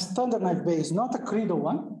 a standard naive Bayes, not a Credo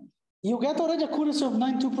one, you get already accuracy of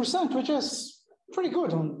 92%, which is pretty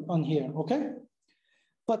good on here, okay?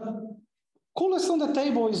 But coolest on the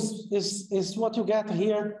table is what you get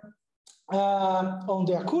here on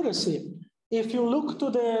the accuracy. If you look to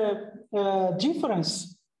the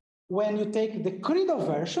difference when you take the Credo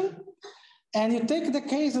version and you take the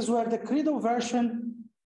cases where the Credo version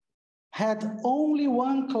had only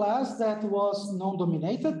one class that was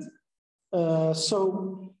non-dominated.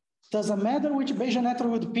 So doesn't matter which Bayesian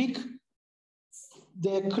network would pick,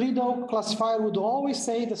 the Credo classifier would always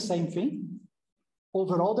say the same thing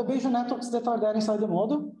over all the Bayesian networks that are there inside the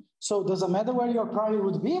model. So doesn't matter where your prior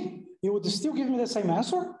would be, you would still give me the same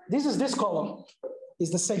answer. This column is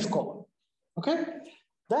the safe column, okay?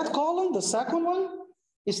 That column, the second one,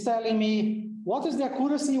 is telling me what is the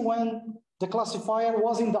accuracy when the classifier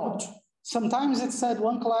was in doubt. Sometimes it said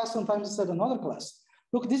one class, sometimes it said another class.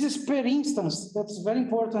 Look, this is per instance. That's very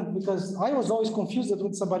important because I was always confused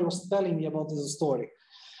when somebody was telling me about this story.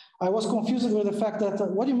 I was confused with the fact that,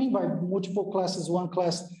 what do you mean by multiple classes, one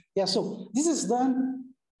class? Yeah, so this is done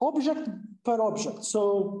object per object.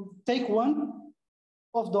 So take one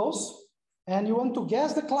of those and you want to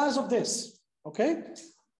guess the class of this, okay?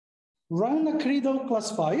 Run a Credo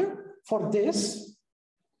classifier for this.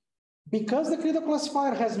 Because the Credo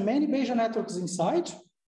classifier has many Bayesian networks inside,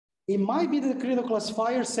 it might be that the Credo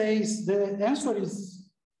classifier says the answer is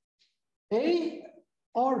A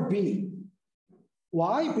or B.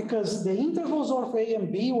 Why? Because the intervals of A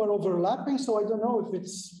and B were overlapping, so I don't know if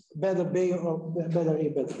it's better B or better A,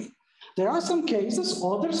 better B. There are some cases,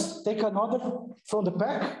 others, take another from the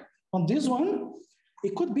pack. On this one,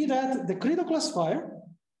 it could be that the Credo classifier,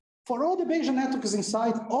 for all the Bayesian networks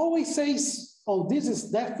inside, always says, oh, this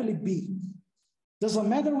is definitely B. Doesn't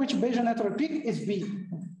matter which Bayesian network pick, it's B.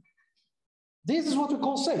 This is what we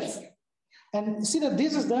call safe. And see that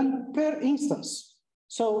this is done per instance.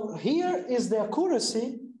 So here is the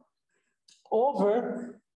accuracy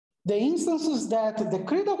over the instances that the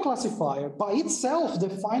Credo classifier by itself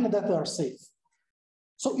defined that they are safe.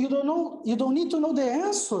 So you don't need to know the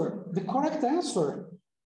answer, the correct answer,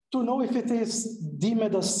 to know if it is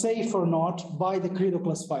deemed as safe or not by the Credo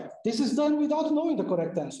classifier. This is done without knowing the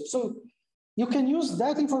correct answer. So you can use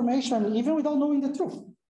that information even without knowing the truth.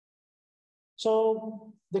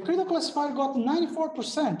 So the Credo classifier got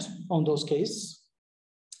 94% on those cases.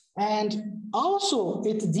 And also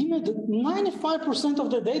it deemed 95%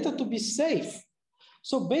 of the data to be safe.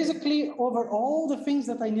 So basically over all the things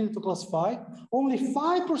that I needed to classify, only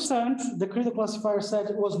 5% the Credo classifier said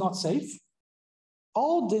it was not safe.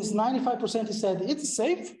 All this 95% he said it's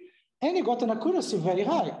safe, and he got an accuracy very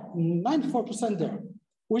high, 94% there,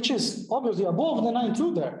 which is obviously above the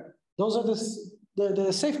 92 there. Those are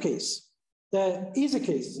the safe case, the easy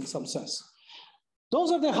cases in some sense.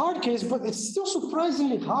 Those are the hard cases, but it's still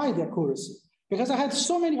surprisingly high, the accuracy, because I had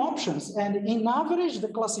so many options, and in average, the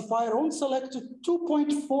classifier only selected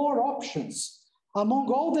 2.4 options among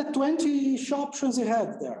all the 20 options he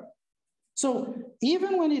had there. So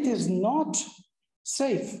even when it is not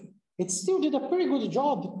safe, it still did a pretty good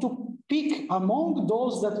job to pick among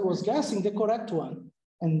those that was guessing the correct one.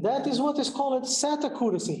 And that is what is called set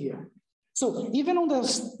accuracy here. So even on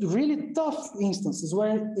those really tough instances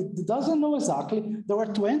where it doesn't know exactly, there were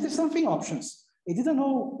 20-something options. It didn't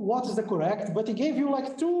know what is the correct, but it gave you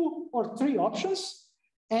like 2 or 3 options.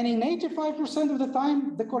 And in 85% of the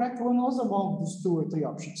time, the correct one was among these 2 or 3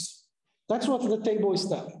 options. That's what the table is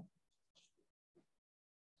telling.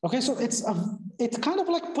 Okay, so it's kind of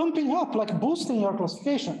like pumping up, like boosting your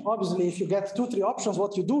classification. Obviously, if you get 2 or 3 options,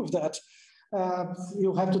 what you do with that,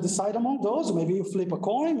 you have to decide among those. Maybe you flip a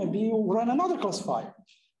coin, maybe you run another classifier.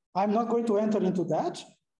 I'm not going to enter into that,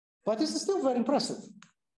 but it's still very impressive.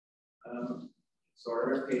 So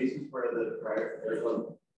are there cases where there's a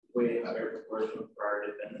way higher proportion of prior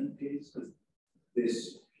dependent cases? Because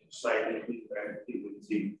this slightly effectively would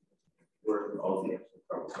seem worth all the extra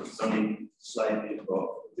problems. Something slightly above,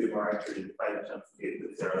 a bit more accurate, 5%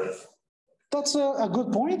 cases there are. That's a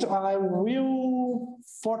good point. I will,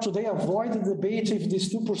 for today, avoid the debate if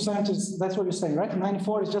this 2% is, that's what you're saying, right?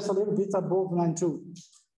 94 is just a little bit above 92.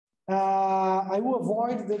 I will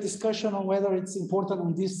avoid the discussion on whether it's important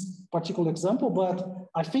on this particular example, but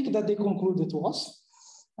I think that they concluded it was.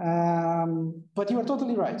 But you are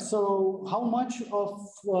totally right. So how much of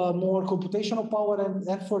more computational power and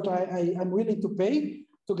effort I'm willing to pay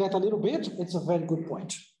to get a little bit? It's a very good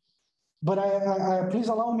point. But please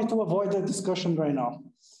allow me to avoid the discussion right now.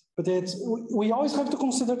 But we always have to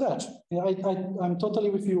consider that. I'm totally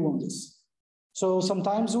with you on this. So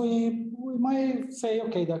sometimes we might say,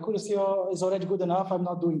 okay, the accuracy is already good enough, I'm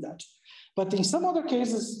not doing that. But in some other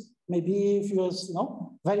cases, maybe if you're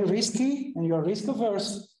very risky and you're risk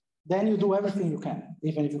averse, then you do everything you can,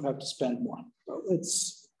 even if you have to spend more. So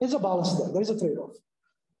it's a balance there. There is a trade-off.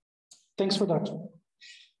 Thanks for that.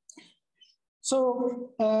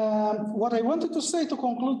 So what I wanted to say to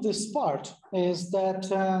conclude this part is that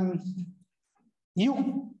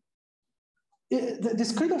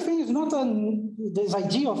this kind of thing is not this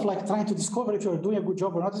idea of like trying to discover if you're doing a good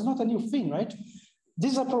job or not. It's not a new thing, right?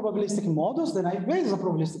 These are probabilistic models. The naive Bayes is a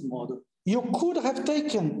probabilistic model. You could have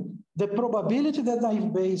taken the probability that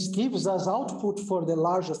naive Bayes gives as output for the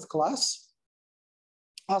largest class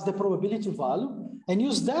as the probability value and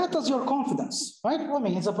use that as your confidence, right? I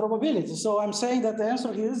mean, it's a probability. So I'm saying that the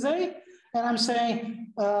answer here is A, and I'm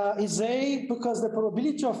saying is A because the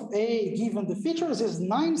probability of A given the features is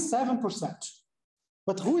 97%.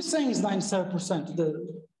 But who is saying is 97%?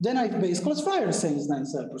 The naive Bayes classifier is saying is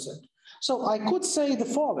 97%. So I could say the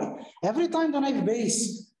following. Every time the naive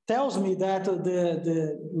Bayes tells me that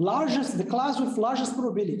the class with largest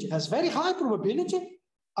probability has very high probability,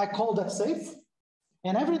 I call that safe.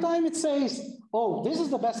 And every time it says, oh, this is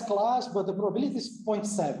the best class, but the probability is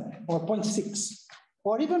 0.7 or 0.6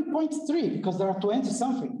 or even 0.3 because there are 20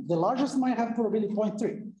 something. The largest might have probability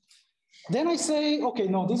 0.3. Then I say, okay,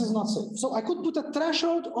 no, this is not safe. So I could put a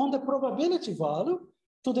threshold on the probability value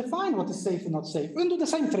to define what is safe and not safe and do the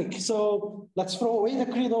same trick. So let's throw away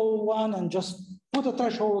the credo one and just put a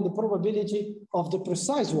threshold on the probability of the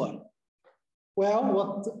precise one. Well,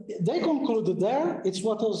 what they concluded there, it's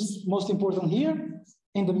what was most important here.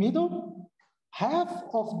 In the middle, half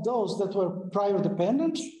of those that were prior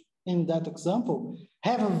dependent in that example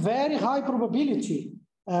have a very high probability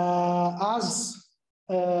as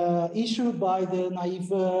issued by the naive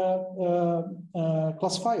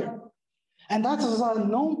classifier. And that is a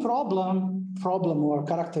known problem or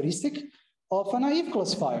characteristic of a naive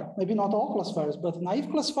classifier. Maybe not all classifiers, but naive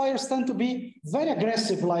classifiers tend to be very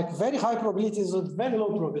aggressive, like very high probabilities with very low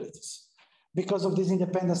probabilities because of this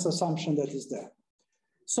independence assumption that is there.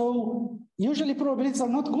 So usually probabilities are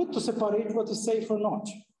not good to separate what is safe or not,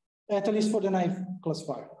 at least for the naive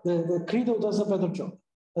classifier. The credo does a better job.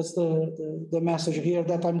 That's the message here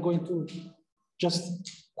that I'm going to just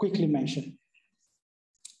quickly mention.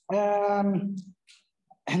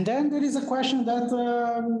 And then there is a question that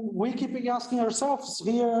we keep asking ourselves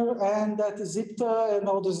here, and that is SIPTA and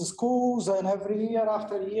all these schools, and every year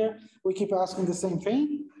after year, we keep asking the same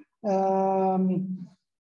thing.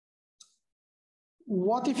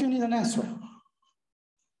 What if you need an answer?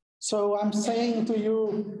 So I'm saying to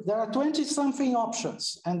you, there are 20-something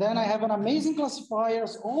options, and then I have an amazing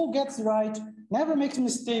classifiers, all gets right, never makes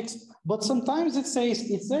mistakes, but sometimes it says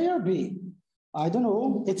it's A or B. I don't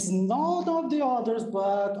know, it's none of the others,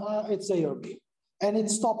 but it's A or B. And it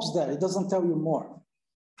stops there, it doesn't tell you more.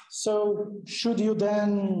 So should you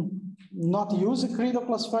then not use a credo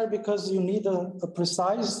classifier because you need a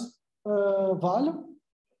precise value?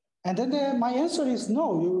 And then my answer is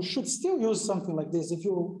no, you should still use something like this if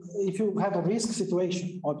you have a risk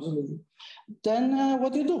situation, obviously. Then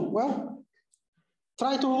what do you do? Well,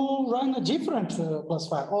 try to run a different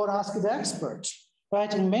classifier or ask the expert,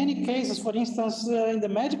 right? In many cases, for instance, in the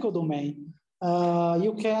medical domain,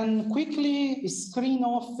 you can quickly screen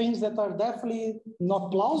off things that are definitely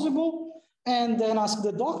not plausible and then ask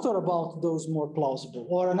the doctor about those more plausible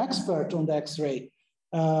or an expert on the X-ray.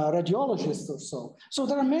 Radiologist or so. So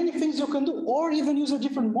there are many things you can do, or even use a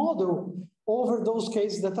different model over those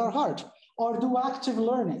cases that are hard, or do active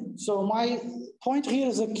learning. So my point here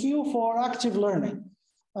is a cue for active learning.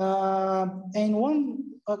 And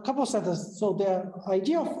a couple of sentences. So the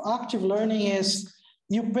idea of active learning is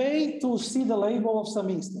you pay to see the label of some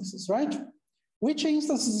instances, right? Which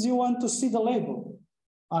instances you want to see the label?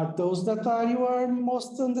 Are those that you are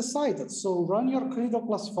most undecided. So run your credo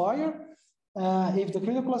classifier. If the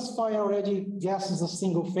credo classifier already guesses a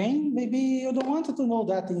single thing, maybe you don't want to know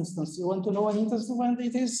that instance. You want to know an instance when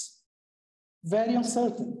it is very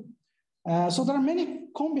uncertain. So there are many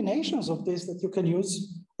combinations of this that you can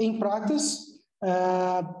use in practice,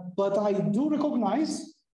 but I do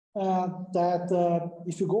recognize that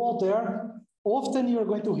if you go out there, often you're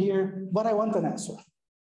going to hear, but I want an answer.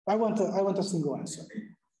 I want a single answer.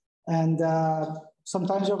 And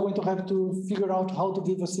sometimes you're going to have to figure out how to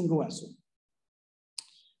give a single answer.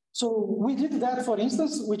 So we did that, for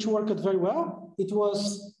instance, which worked very well. It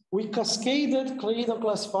was, we cascaded credo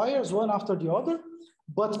classifiers one after the other,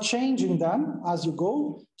 but changing them as you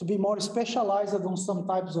go to be more specialized on some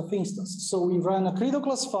types of instances. So we ran a credo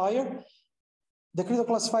classifier. The credo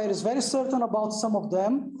classifier is very certain about some of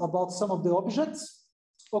them, about some of the objects.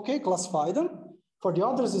 Okay, classify them. For the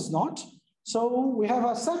others, is not. So we have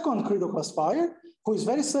a second credo classifier who is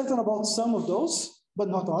very certain about some of those, but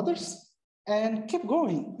not others, and keep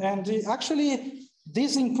going. And actually,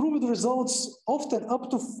 these improved results, often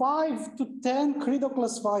up to 5 to 10 credo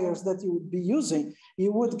classifiers that you would be using,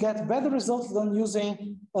 you would get better results than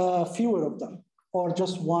using fewer of them, or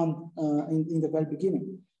just one in the very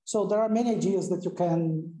beginning. So there are many ideas that you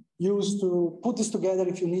can use to put this together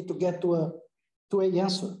if you need to get to a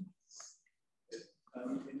answer.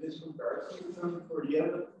 In this comparison for the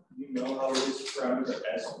other, you know how this parameter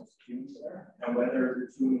S is tuned there, and whether the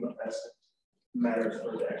tuning of S matters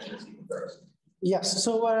for the accuracy comparison. Yes,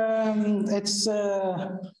 so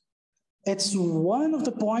it's one of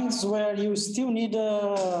the points where you still need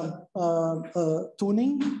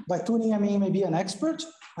tuning. By tuning, I mean maybe an expert.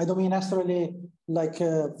 I don't mean necessarily like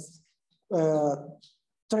training,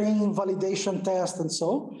 validation test, and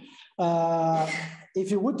so. If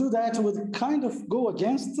you would do that, it would kind of go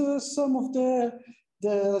against some of the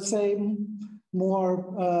let's say, more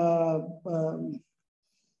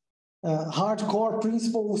hardcore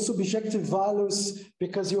principle subjective values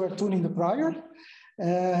because you are tuning the prior.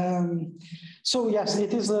 So yes,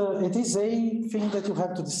 it is a thing that you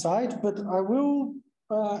have to decide, but I will,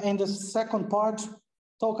 in the second part,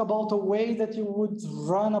 talk about a way that you would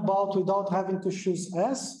run about without having to choose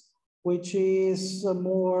S, which is a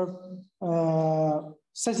more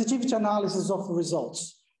sensitivity analysis of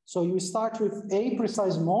results. So you start with a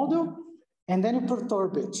precise model, and then you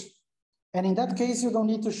perturb it. And in that case, you don't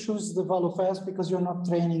need to choose the value of S because you're not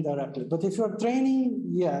training directly. But if you're training,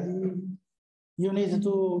 yeah, you need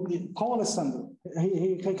to call Alessandro.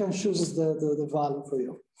 He can choose the value for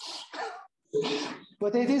you.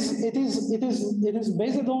 But it is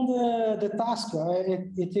based on the task.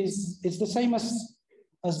 It's the same as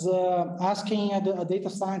asking a data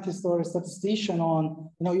scientist or a statistician on,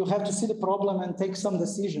 you have to see the problem and take some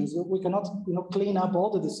decisions. We cannot, clean up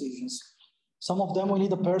all the decisions. Some of them we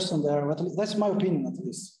need a person there. That's my opinion, at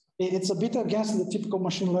least. It's a bit against the typical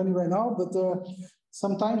machine learning right now, but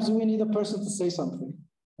sometimes we need a person to say something.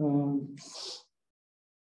 In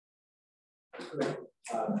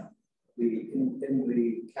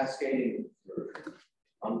the cascading version,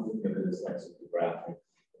 I'm thinking of it as lexicographic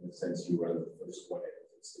in the sense you run the first one.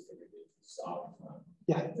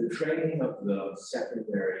 Yeah. The training of the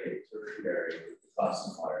secondary and tertiary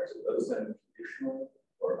classifiers, are those then conditional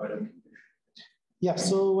or unconditional? Yeah,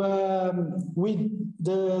 so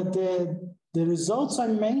the results I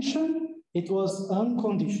mentioned, it was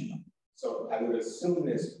unconditional. So I would assume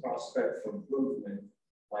there's prospect for improvement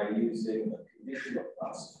by using a conditional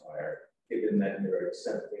classifier, given that you're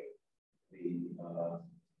accepting the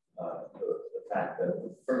fact that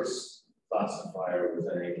the first classifier was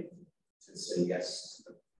unable to say yes.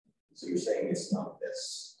 So you're saying it's not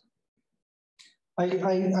this. I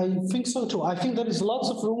think so too. I think there is lots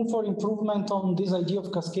of room for improvement on this idea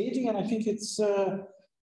of cascading, and I think it's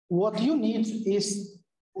what you need is,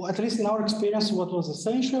 at least in our experience, what was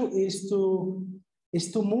essential is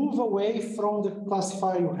to move away from the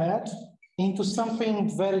classifier you had into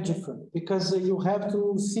something very different, because you have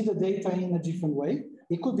to see the data in a different way.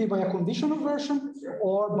 It could be by a conditional version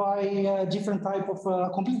or by a different type of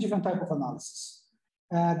completely different type of analysis.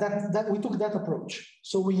 That we took that approach.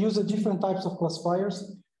 So we use different types of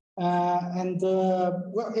classifiers,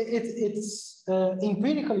 well, it's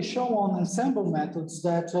empirically shown on ensemble methods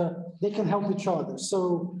that they can help each other.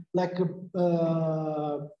 So like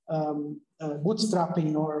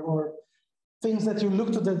bootstrapping or things that you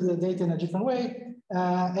look to the data in a different way,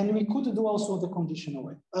 and we could do also the conditional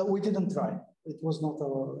way. We didn't try. It was not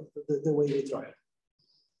the way we tried.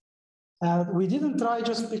 We didn't try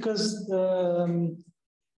just because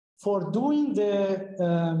for doing the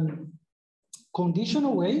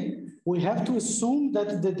conditional way, we have to assume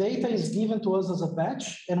that the data is given to us as a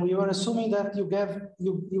batch, and we are assuming that you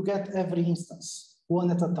get every instance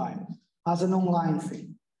one at a time as an online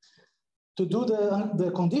thing. To do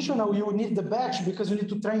the conditional, you need the batch because you need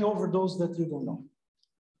to train over those that you don't know.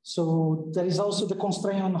 So there is also the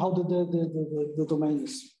constraint on how the domain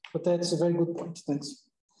is. But that's a very good point. Thanks.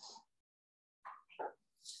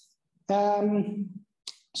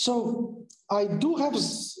 So I do have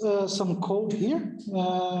some code here.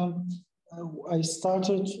 I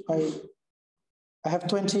have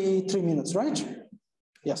 23 minutes, right?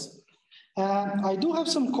 Yes. I do have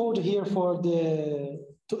some code here for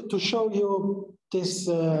to show you this.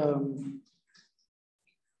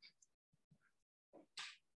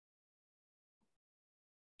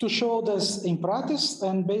 To show this in practice,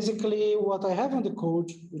 and basically what I have in the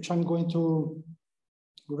code, which I'm going to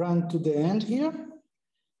run to the end here,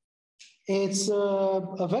 it's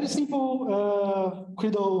a very simple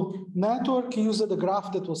Credo network using the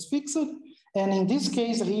graph that was fixed. And in this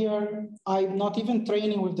case here, I'm not even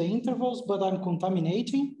training with the intervals, but I'm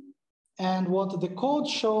contaminating. And what the code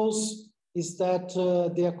shows is that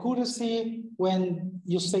the accuracy when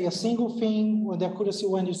you say a single thing, or the accuracy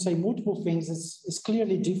when you say multiple things is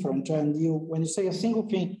clearly different. And when you say a single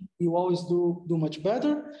thing, you always do much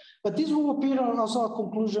better. But this will appear also a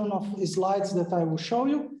conclusion of slides that I will show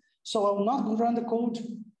you. So I will not run the code.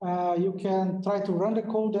 You can try to run the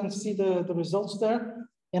code and see the results there.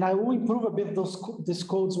 And I will improve a bit these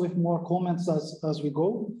codes with more comments as we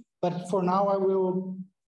go. But for now, I will,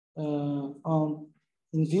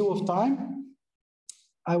 in view of time,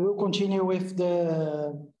 I will continue with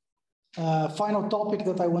the final topic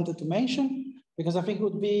that I wanted to mention, because I think it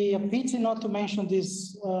would be a pity not to mention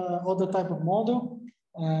this other type of model.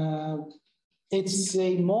 It's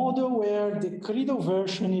a model where the Credo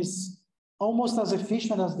version is almost as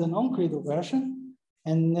efficient as the non-Credo version.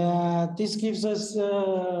 And this gives us,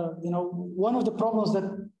 one of the problems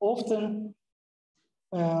that often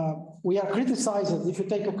we are criticized if you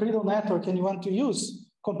take a Credo network and you want to use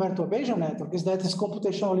compared to a Bayesian network is that it's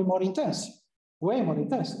computationally more intense, way more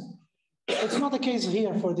intense. It's not the case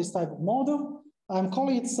here for this type of model. I'm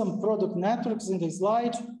calling it some product networks in the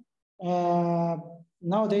slide.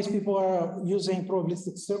 Nowadays, people are using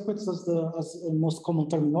probabilistic circuits as the most common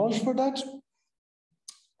terminology for that.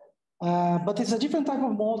 But it's a different type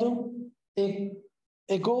of model.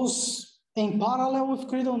 It goes in parallel with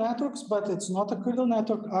Credo networks, but it's not a Credo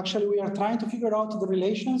network. Actually, we are trying to figure out the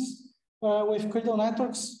relations with Credo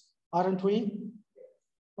networks, aren't we?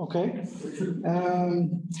 Okay.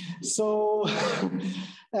 So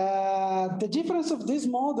the difference of this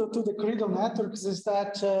model to the Credo networks is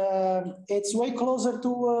that it's way closer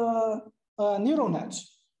to a neural net.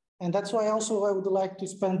 And that's why also I would like to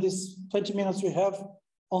spend this 20 minutes we have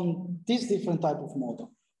on this different type of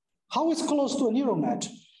model. How is close to a neural net?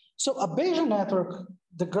 So a Bayesian network,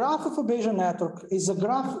 the graph of a Bayesian network is a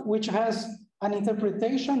graph which has an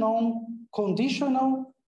interpretation on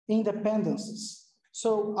conditional independencies.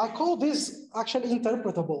 So I call this actually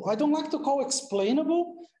interpretable. I don't like to call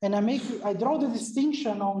explainable, and I draw the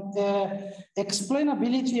distinction on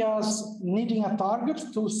explainability as needing a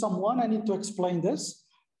target to someone. I need to explain this.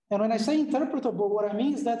 And when I say interpretable, what I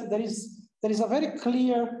mean is that there is a very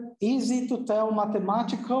clear, easy to tell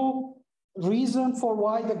mathematical reason for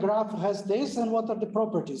why the graph has this and what are the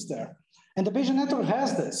properties there. And the Bayesian network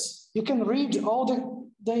has this. You can read all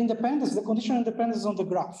the independence, the conditional independence on the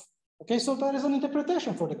graph. Okay, so there is an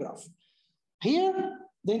interpretation for the graph. Here,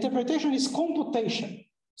 the interpretation is computation.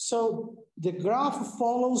 So the graph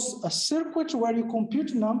follows a circuit where you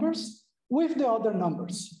compute numbers with the other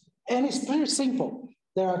numbers. And it's pretty simple.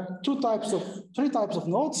 There are three types of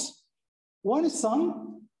nodes. One is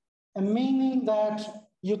sum, and meaning that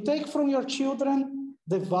you take from your children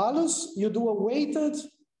the values, you do a weighted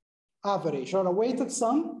average or a weighted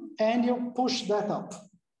sum, and you push that up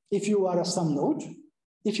if you are a sum node.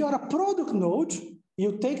 If you are a product node,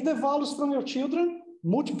 you take the values from your children,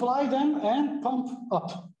 multiply them, and pump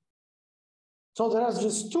up. So there are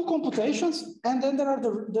just two computations, and then there are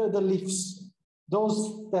the leaves,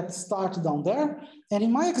 those that start down there. And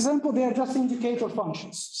in my example, they are just indicator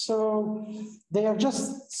functions. So they are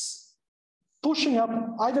just pushing up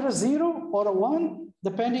either a 0 or a 1,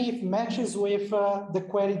 depending if it matches with the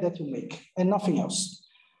query that you make, and nothing else.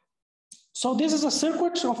 So this is a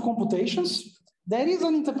circuit of computations. There is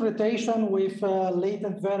an interpretation with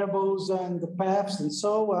latent variables and the paths and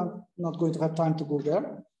so I'm not going to have time to go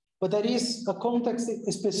there, but there is a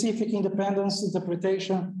context-specific independence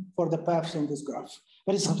interpretation for the paths on this graph,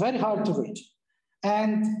 but it's very hard to read.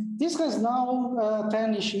 And this has now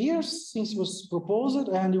 10-ish years since it was proposed,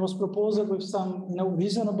 and it was proposed with some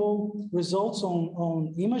reasonable results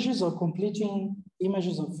on images or completing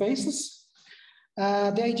images and faces.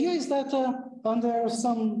 The idea is that under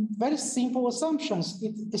some very simple assumptions,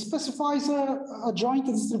 it specifies a joint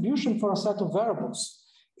distribution for a set of variables.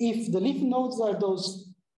 If the leaf nodes are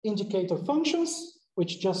those indicator functions,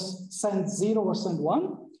 which just send 0 or send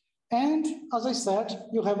 1, and as I said,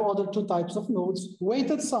 you have other two types of nodes,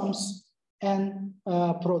 weighted sums and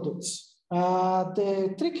products.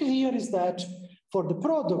 The trick here is that for the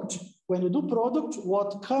product, when you do product,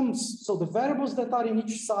 what comes, so the variables that are in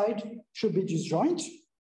each side should be disjoint.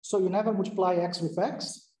 So you never multiply x with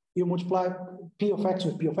x. You multiply p of x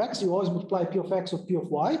with p of x. You always multiply p of x with p of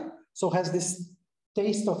y. So it has this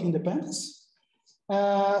taste of independence.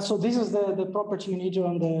 So this is the property you need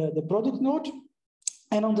on the product node.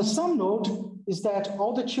 And on the sum node is that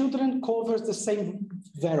all the children covers the same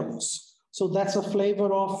variables. So that's a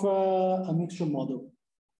flavor of a mixture model.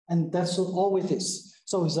 And that's all it is.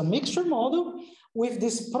 So it's a mixture model with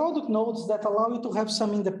these product nodes that allow you to have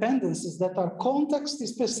some independences that are context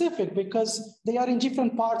specific because they are in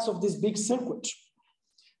different parts of this big circuit.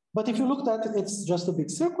 But if you look at it, it's just a big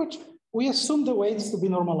circuit. We assume the weights to be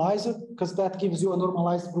normalized because that gives you a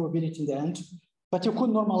normalized probability in the end. But you could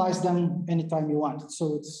normalize them anytime you want.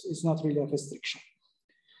 So it's not really a restriction.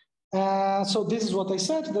 So this is what I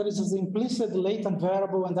said. There is this implicit latent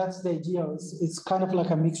variable, and that's the idea. It's kind of like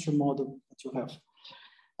a mixture model that you have.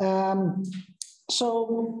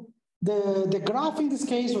 So the graph in this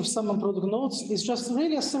case with sum and product nodes is just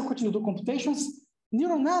really a circuit you do computations.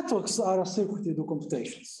 Neural networks are a circuit you do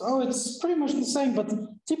computations. So it's pretty much the same, but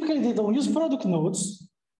typically they don't use product nodes.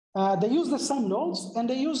 They use the sum nodes and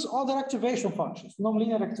they use other activation functions,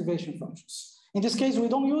 nonlinear activation functions. In this case, we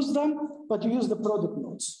don't use them, but you use the product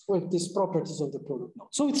nodes with these properties of the product node.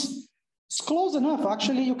 So it's close enough.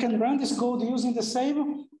 Actually, you can run this code using the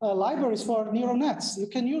same libraries for neural nets. You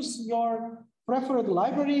can use your preferred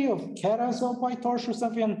library of Keras or PyTorch or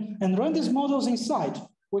something and run these models inside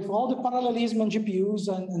with all the parallelism and GPUs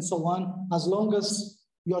and so on, as long as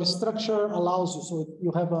your structure allows you. So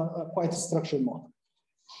you have a quite structured model.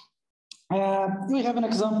 We have an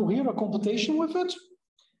example here, a computation with it.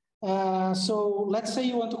 So let's say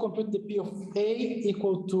you want to compute the P of A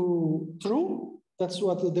equal to true. That's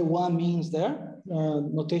what the one means there.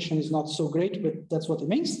 Notation is not so great, but that's what it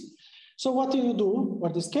means. So what do you do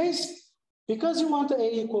for this case? Because you want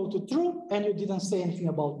A equal to true and you didn't say anything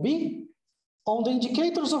about B, on the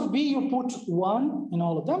indicators of B, you put 1 in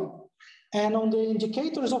all of them. And on the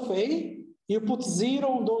indicators of A, you put 0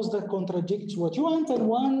 on those that contradict what you want and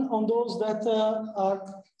 1 on those that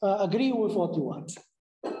agree with what you want.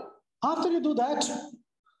 After you do that,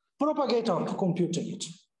 propagate out computing it.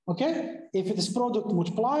 Okay? If it is product,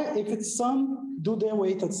 multiply. If it's sum, do the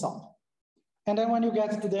weighted sum. And then when you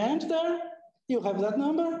get to the end there, you have that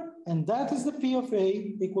number, and that is the P of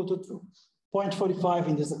A equal to true. 0.45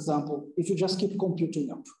 in this example, if you just keep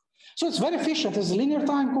computing up. So it's very efficient. It's linear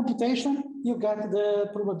time computation. You get the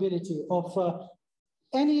probability of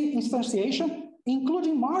any instantiation,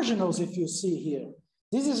 including marginals, if you see here.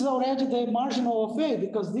 This is already the marginal of A,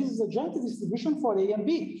 because this is a joint distribution for A and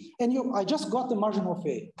B. And I just got the marginal of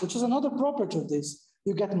A, which is another property of this.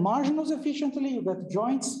 You get marginals efficiently, you get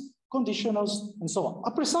joints, conditionals, and so on.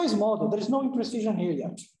 A precise model. There is no imprecision here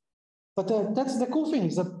yet. But that's the cool thing,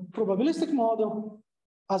 is a probabilistic model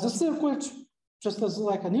as a circuit, just as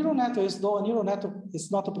like a neural network is, though a neural network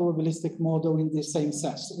is not a probabilistic model in the same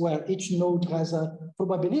sense, where each node has a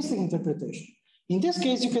probabilistic interpretation. In this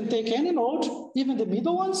case, you can take any node, even the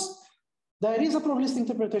middle ones. There is a probabilistic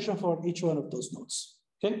interpretation for each one of those nodes.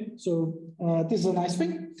 Okay, so this is a nice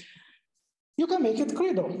thing. You can make it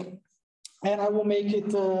credo. And I will make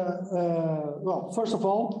it, well, first of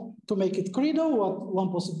all, to make it credo,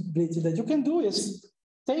 one possibility that you can do is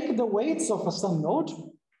take the weights of a sum node,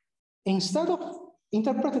 instead of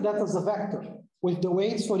interpreting that as a vector with the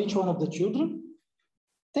weights for each one of the children,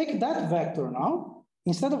 take that vector now,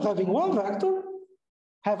 instead of having one vector,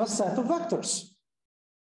 have a set of vectors,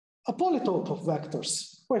 a polytope of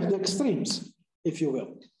vectors with the extremes, if you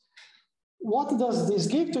will. What does this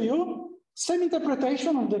give to you? Same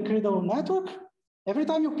interpretation of the credo network. Every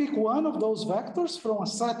time you pick one of those vectors from a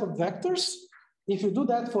set of vectors, if you do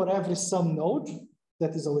that for every sum node,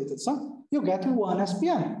 that is a weighted sum, you get one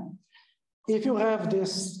SPN. If you have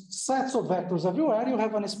these sets of vectors everywhere, you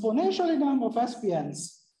have an exponential number of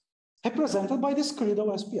SPNs represented by this credo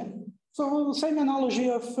SPN. So same analogy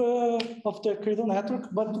of the credo network,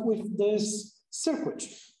 but with this circuit.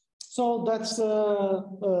 So that's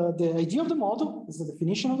the idea of the model, is the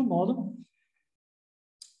definition of the model.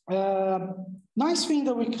 Nice thing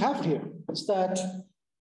that we have here is that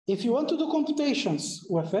if you want to do computations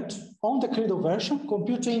with it on the credo version,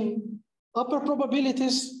 computing upper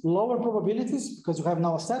probabilities, lower probabilities, because you have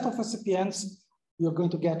now a set of SCPNs, you're going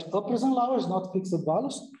to get uppers and lowers, not fixed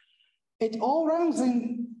values. It all runs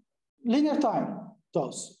in linear time,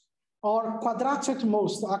 those, or quadratic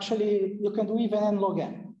most. Actually, you can do even n log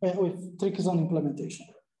n with tricks on implementation.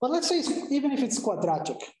 But let's say even if it's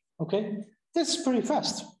quadratic, okay, this is pretty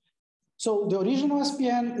fast. So the original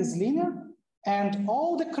SPN is linear, and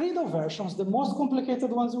all the credo versions, the most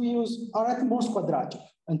complicated ones we use, are at most quadratic.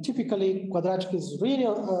 And typically, quadratic is really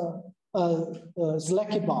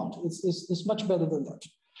slacky bound. It's much better than that.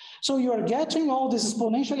 So you are getting all these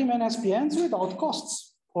exponentially many SPNs without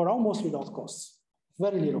costs, or almost without costs,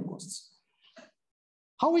 very little costs.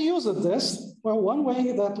 How we use this? Well, one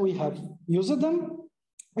way that we have used them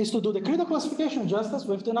is to do the credo classification just as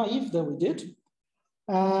with the naive that we did,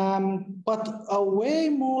 but a way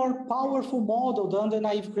more powerful model than the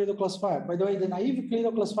naive credo classifier. By the way, the naive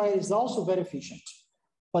credo classifier is also very efficient,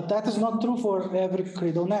 but that is not true for every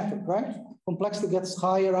credo network, right? Complexity gets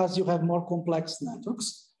higher as you have more complex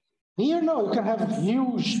networks. Here, no, you can have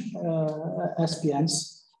huge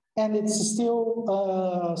SPNs, and it's still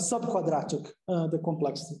subquadratic, the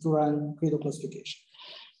complexity to run credo classification.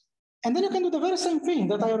 And then you can do the very same thing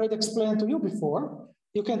that I already explained to you before.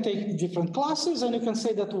 You can take different classes and you can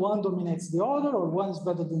say that one dominates the other or one is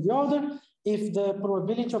better than the other. If the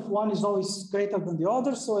probability of one is always greater than the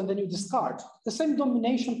other, so and then you discard. The same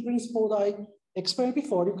domination principle that I explained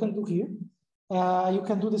before, you can do here. You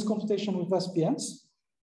can do this computation with SPNs.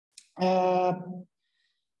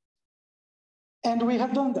 And we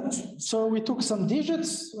have done that. So we took some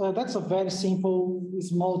digits. That's a very simple,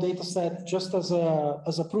 small data set, just as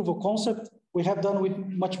a proof of concept. We have done with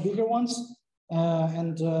much bigger ones.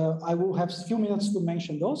 And I will have a few minutes to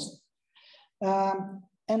mention those.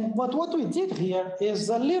 But what we did here is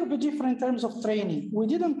a little bit different in terms of training. We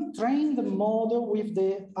didn't train the model with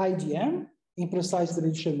the IDM, Imprecise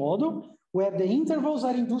Distribution Model, where the intervals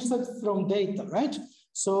are induced from data, right?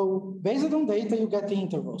 So based on data, you get the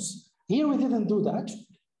intervals. Here we didn't do that.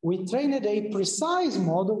 We trained a precise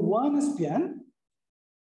model, one SPN,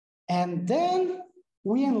 and then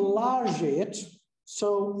we enlarge it.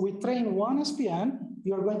 So we train one SPN,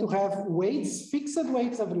 you're going to have weights, fixed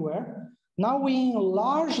weights everywhere. Now we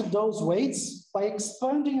enlarge those weights by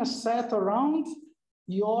expanding a set around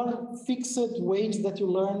your fixed weight that you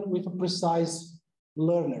learn with a precise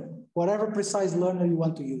learner, whatever precise learner you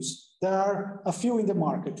want to use. There are a few in the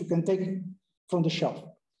market, you can take from the shelf.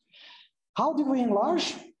 How do we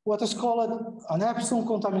enlarge? What is called an epsilon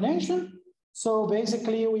contamination. So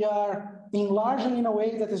basically we are enlarging in a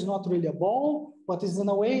way that is not really a ball, but is in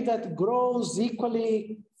a way that grows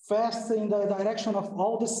equally fast in the direction of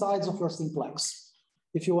all the sides of your simplex,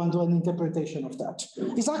 if you want to do an interpretation of that.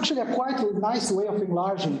 It's actually a quite nice way of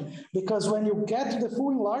enlarging, because when you get to the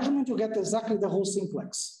full enlargement, you get exactly the whole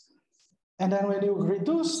simplex. And then when you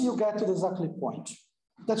reduce, you get to the exactly point.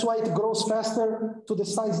 That's why it grows faster to the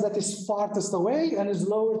sides that is farthest away and is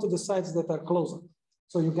lower to the sides that are closer.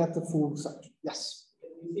 So you get the full set. Yes? Can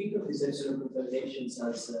you think of these epsilon contaminations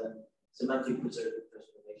as semantic preserved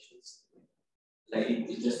transformations? Like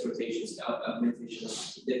it just rotations, augmentation,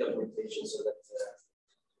 data augmentation, so that...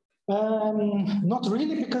 Not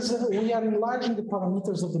really, because we are enlarging the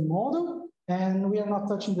parameters of the model and we are not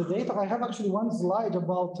touching the data. I have actually one slide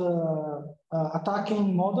about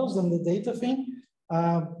attacking models and the data thing.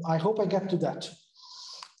 I hope I get to that.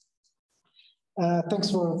 Thanks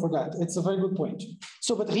for that. It's a very good point.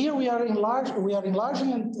 So, but here we are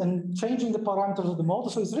enlarging and changing the parameters of the model.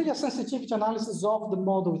 So it's really a sensitivity analysis of the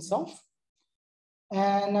model itself.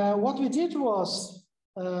 And what we did was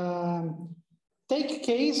take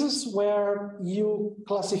cases where you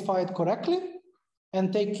classified correctly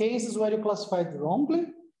and take cases where you classified wrongly.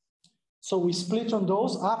 So we split on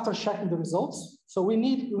those after checking the results. So we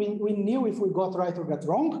knew if we got right or got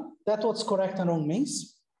wrong. That's what correct and wrong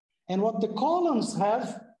means. And what the columns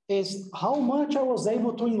have is how much I was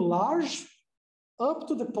able to enlarge up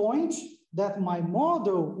to the point that my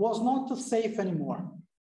model was not safe anymore.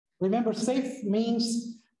 Remember, safe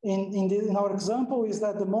means in our example is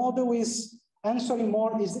that the model is answering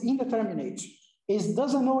more, is indeterminate. It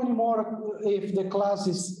doesn't know anymore if the class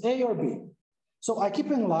is A or B. So I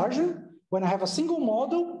keep enlarging. When I have a single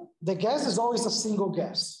model, the guess is always a single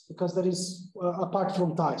guess because there is apart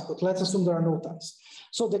from ties, but let's assume there are no ties.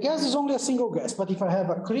 So the guess is only a single guess. But if I have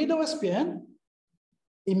a credo SPN,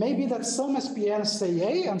 it may be that some SPNs say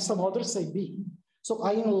A and some others say B. So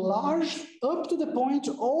I enlarge up to the point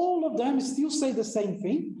all of them still say the same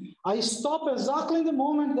thing. I stop exactly in the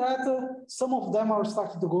moment that some of them are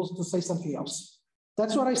starting to go to say something else.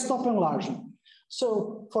 That's where I stop enlarging.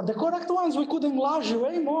 So for the correct ones, we could enlarge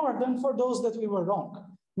way more than for those that we were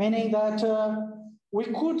wrong, meaning that we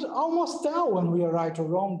could almost tell when we are right or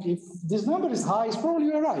wrong. If this number is high, it's probably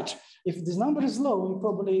you're right. If this number is low, it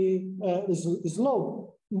probably is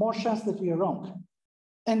low, more chance that we are wrong.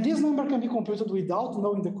 And this number can be computed without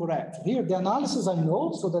knowing the correct. Here, the analysis I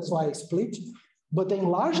know, so that's why I split, but the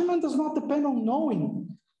enlargement does not depend on knowing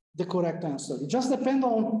the correct answer. It just depends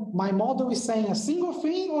on my model is saying a single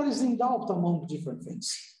thing or is in doubt among different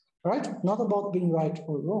things, right? Not about being right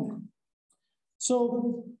or wrong.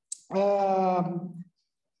 So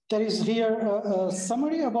there is here a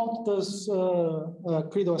summary about those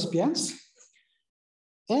Credo SPNs.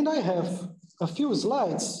 And I have a few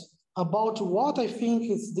slides about what I think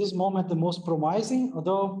is this moment the most promising,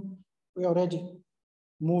 although we're already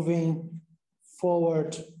moving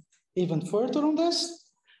forward even further on this.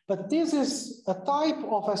 But this is a type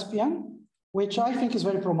of SPN, which I think is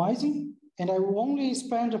very promising. And I will only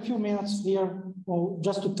spend a few minutes here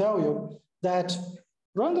just to tell you that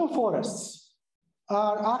random forests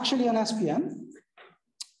are actually an SPN,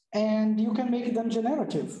 and you can make them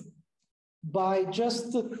generative by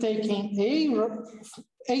just taking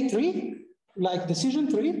a tree, like decision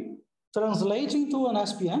tree, translating to an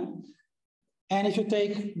SPN. And if you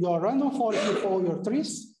take your random forest with all your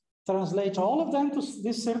trees, translate all of them to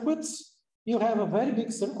these circuits, you have a very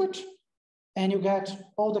big circuit, and you get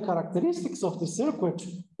all the characteristics of the circuit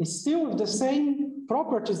is still with the same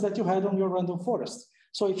properties that you had on your random forest.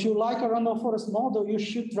 So if you like a random forest model, you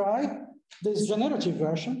should try this generative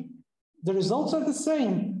version. The results are the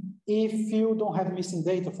same if you don't have missing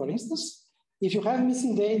data, for instance. If you have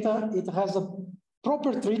missing data, it has a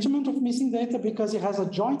proper treatment of missing data because it has a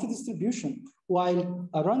joint distribution, while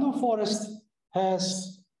a random forest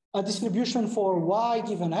has a distribution for y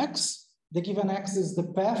given x. The given x is the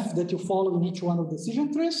path that you follow in each one of the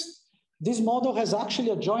decision trees. This model has actually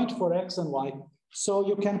a joint for x and y. So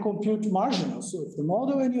you can compute marginals of the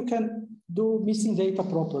model and you can do missing data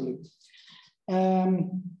properly.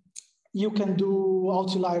 You can do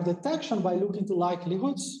outlier detection by looking to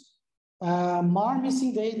likelihoods, mar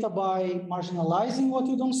missing data by marginalizing what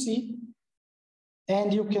you don't see,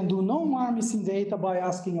 and you can do no mar missing data by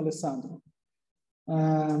asking Alessandro.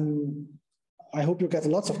 I hope you get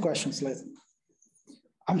lots of questions later.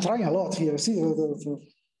 I'm trying a lot here, see,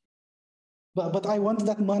 but I want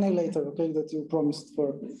that money later, okay, that you promised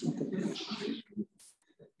for. Okay.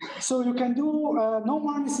 So you can do no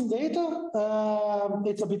more missing data.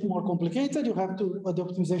 It's a bit more complicated. You have to, the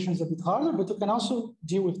optimization is a bit harder, but you can also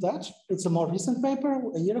deal with that. It's a more recent paper,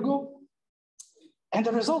 a year ago. And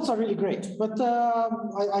the results are really great, but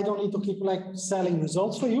I don't need to keep like selling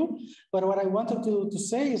results for you. But what I wanted to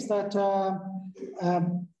say is that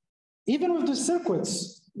even with the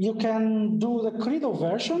circuits, you can do the Credo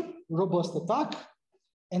version, robust attack,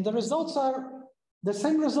 and the results are the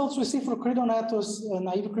same results we see for Credo networks,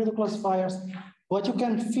 naive Credo classifiers, but you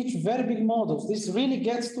can fit very big models. This really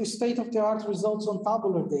gets to state-of-the-art results on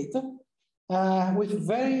tabular data with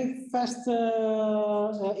very fast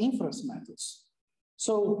inference methods.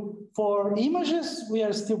 So for images, we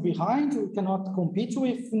are still behind. We cannot compete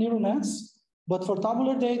with neural nets, but for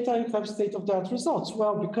tabular data, you have state-of-the-art results.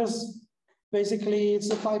 Well, because basically it's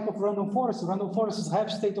a type of random forest. Random forests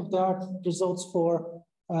have state-of-the-art results for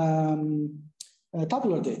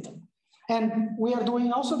tabular data. And we are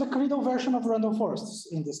doing also the Credo version of random forests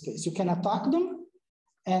in this case. You can attack them.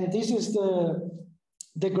 And this is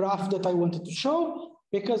the graph that I wanted to show,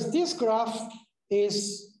 because this graph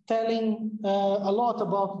is telling a lot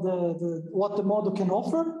about what the model can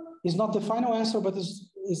offer. It's not the final answer, but is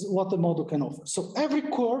what the model can offer. So every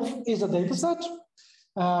curve is a data set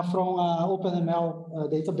from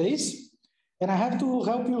OpenML database. And I have to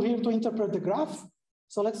help you here to interpret the graph.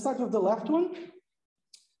 So let's start with the left one.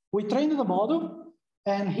 We trained the model,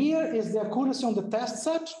 and here is the accuracy on the test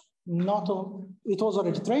set. It was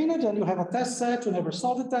already trained, and you have a test set. You never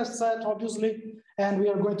saw the test set, obviously, and we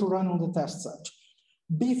are going to run on the test set.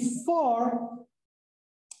 Before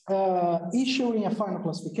issuing a final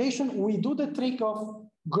classification, we do the trick of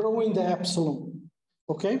growing the epsilon,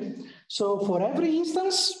 okay? So for every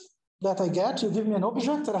instance that I get, you give me an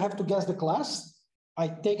object that I have to guess the class. I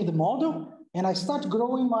take the model, and I start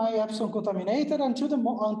growing my epsilon contaminator until the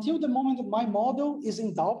moment that my model is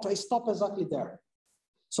in doubt. I stop exactly there.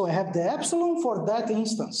 So I have the epsilon for that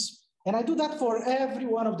instance. And I do that for every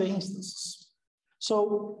one of the instances.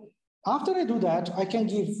 So after I do that, I can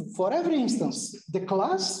give for every instance the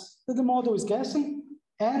class that the model is guessing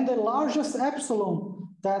and the largest epsilon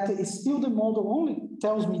that is still the model only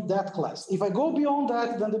tells me that class. If I go beyond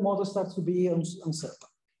that, then the model starts to be uncertain,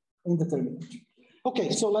 indeterminate.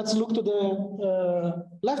 Okay, so let's look to the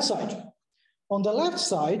left side. On the left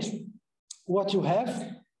side, what you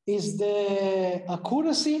have is the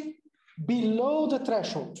accuracy below the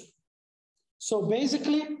threshold. So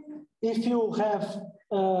basically, if you have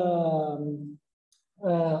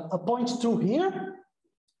a point 2 here,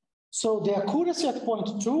 so the accuracy at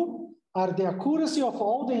point 2 are the accuracy of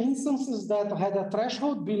all the instances that had a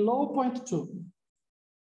threshold below point 2.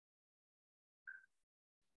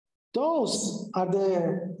 Those are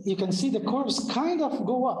you can see the curves kind of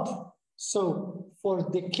go up. So for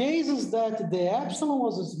the cases that the epsilon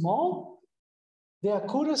was small, the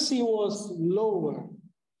accuracy was lower.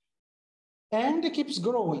 And it keeps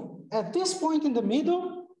growing. At this point in the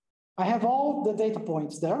middle, I have all the data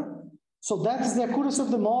points there. So that's the accuracy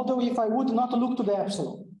of the model if I would not look to the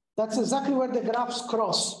epsilon. That's exactly where the graphs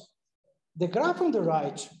cross. The graph on the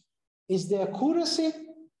right is the accuracy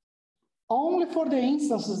only for the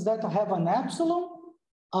instances that have an epsilon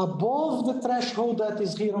above the threshold that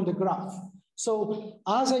is here on the graph. So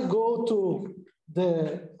as I go to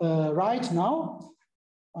the right now,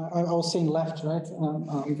 I was saying left, right?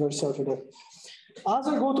 I'm very sorry for that. As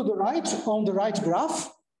I go to the right, on the right graph,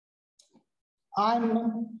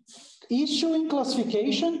 I'm issuing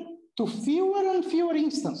classification to fewer and fewer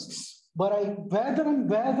instances, but I better and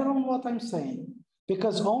better on what I'm saying,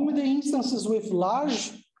 because only the instances with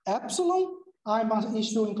large epsilon, I'm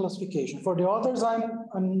issuing classification. For the others, I'm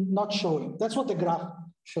not showing. That's what the graph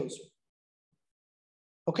shows you.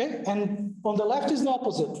 Okay, and on the left is the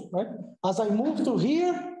opposite, right? As I move to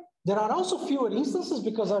here, there are also fewer instances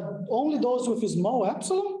because are only those with a small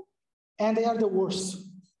epsilon, and they are the worst.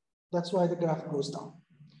 That's why the graph goes down.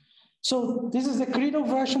 So this is the Credo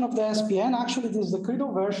version of the SPN. Actually, this is the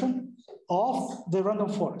Credo version of the random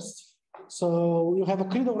forest. So you have a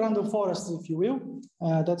Credo random forest, if you will.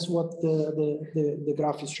 That's what the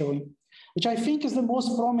graph is showing, which I think is the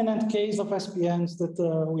most prominent case of SPNs that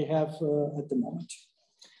we have at the moment.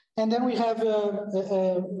 And then we have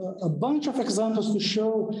a bunch of examples to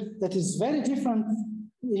show that is very different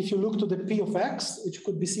if you look to the P of X, which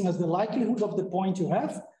could be seen as the likelihood of the point you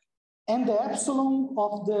have, and the epsilon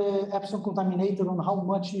of the epsilon contaminator on how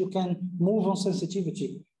much you can move on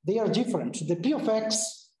sensitivity. They are different. The P of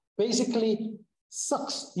X basically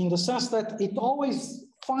sucks in the sense that it always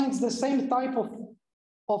finds the same type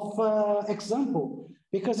of example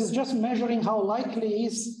because it's just measuring how likely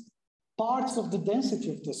is parts of the density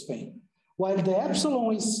of this thing. While the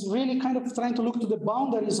epsilon is really kind of trying to look to the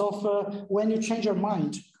boundaries of when you change your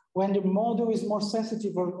mind, when the model is more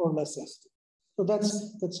sensitive or less sensitive. So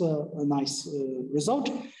that's a nice result.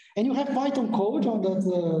 And you have Python code on that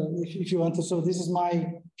if you want to. So this is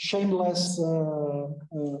my shameless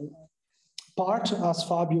part, as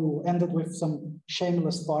Fabio ended with some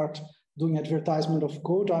shameless part doing advertisement of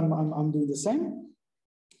code. I'm doing the same.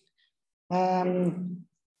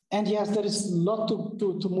 And yes, there is a lot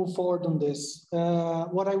to move forward on this.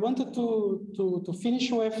 What I wanted to finish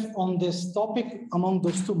with on this topic among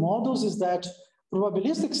those two models is that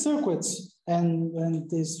probabilistic circuits and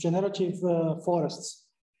these generative forests,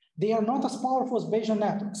 they are not as powerful as Bayesian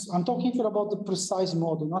networks. I'm talking here about the precise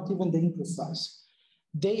model, not even the imprecise.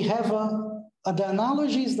 They have the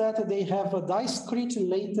analogy is that they have a discrete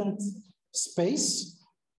latent space.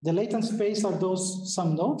 The latent space are those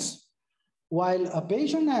some nodes. While a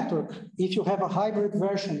Bayesian network, if you have a hybrid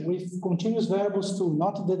version with continuous variables too,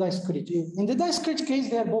 not the discrete. In the discrete case,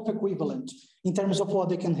 they are both equivalent in terms of what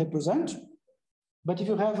they can represent. But if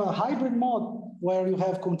you have a hybrid mode where you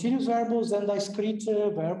have continuous variables and discrete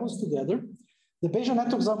variables together, the Bayesian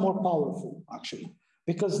networks are more powerful, actually,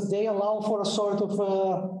 because they allow for a sort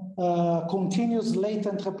of continuous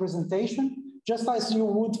latent representation, just as you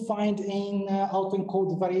would find in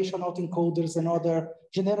autoencode variation autoencoders and other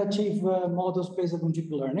generative models based on deep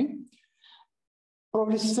learning.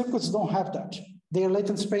 Probabilistic circuits don't have that. Their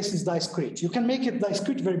latent space is discrete. You can make it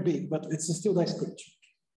discrete very big, but it's still discrete.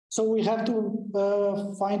 So we have to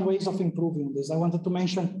find ways of improving this. I wanted to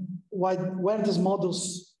mention where these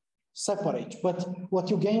models separate, but what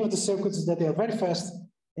you gain with the circuits is that they are very fast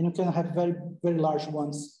and you can have very, very large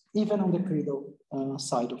ones, even on the Credo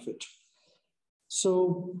side of it.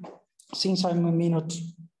 So since I'm a minute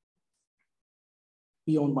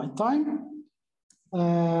beyond my time,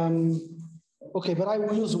 okay, but I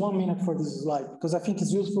will use 1 minute for this slide because I think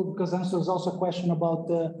it's useful because answers also a question about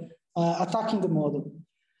attacking the model.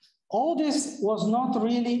 All this was not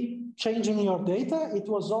really changing your data. It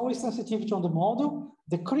was always sensitivity on the model.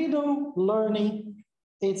 The Credo learning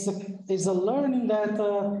is a learning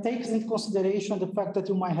that takes into consideration the fact that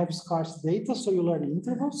you might have scarce data, so you learn in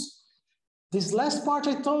intervals. This last part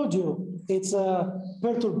I told you, it's a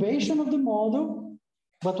perturbation of the model,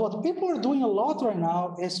 but what people are doing a lot right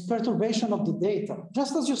now is perturbation of the data,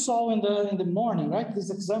 just as you saw in the morning, right?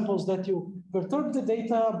 These examples that you perturb the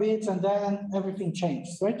data a bit and then everything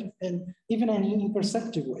changes, right? And even in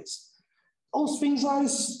imperceptible ways. Those things are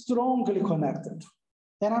strongly connected.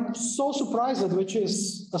 And I'm so surprised, which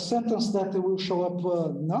is a sentence that will show up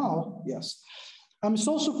now, yes. I'm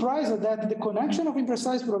so surprised that the connection of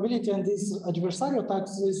imprecise probability and these adversarial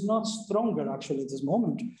attacks is not stronger actually at this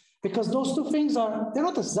moment, because those two things they're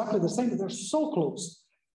not exactly the same, but they're so close.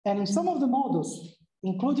 And in some of the models,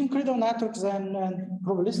 including cradle networks and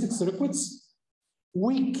probabilistic circuits,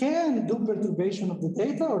 we can do perturbation of the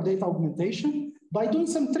data or data augmentation by doing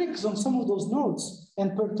some tricks on some of those nodes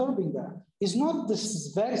and perturbing that. It's not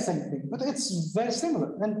this very same thing, but it's very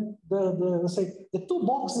similar. And let's say the two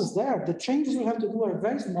boxes there, the changes we have to do are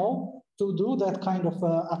very small to do that kind of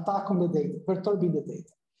attack on the data, perturbing the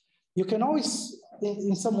data. You can always,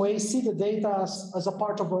 in some way, see the data as a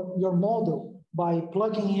part of your model by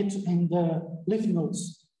plugging it in the leaf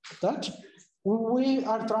nodes of that. We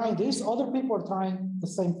are trying this. Other people are trying the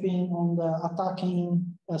same thing on the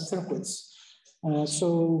attacking circuits.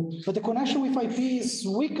 But the connection with IP is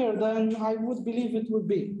weaker than I would believe it would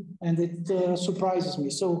be, and it surprises me.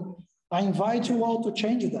 So I invite you all to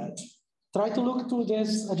change that. Try to look to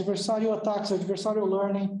this adversarial attacks, adversarial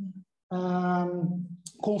learning,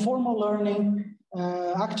 conformal learning,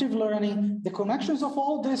 active learning, the connections of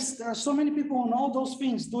all this. There are so many people on all those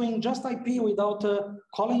things doing just IP without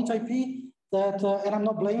calling it IP. And I'm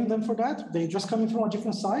not blaming them for that. They're just coming from a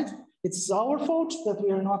different side. It's our fault that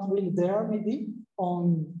we are not really there, maybe,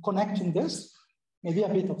 on connecting this. Maybe a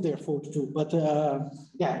bit of their fault too. But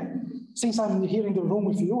yeah, since I'm here in the room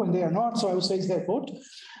with you and they are not, so I would say it's their fault,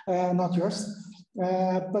 not yours.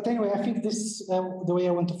 But anyway, I think this is the way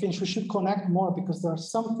I want to finish. We should connect more because there are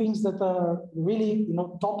some things that are really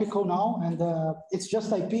topical now, and it's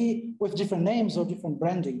just IP with different names or different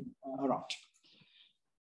branding around.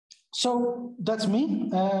 So that's me.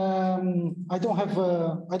 I don't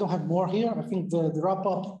have more here. I think the wrap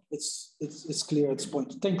up it's clear at this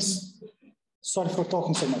point. Thanks. Sorry for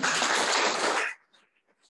talking so much.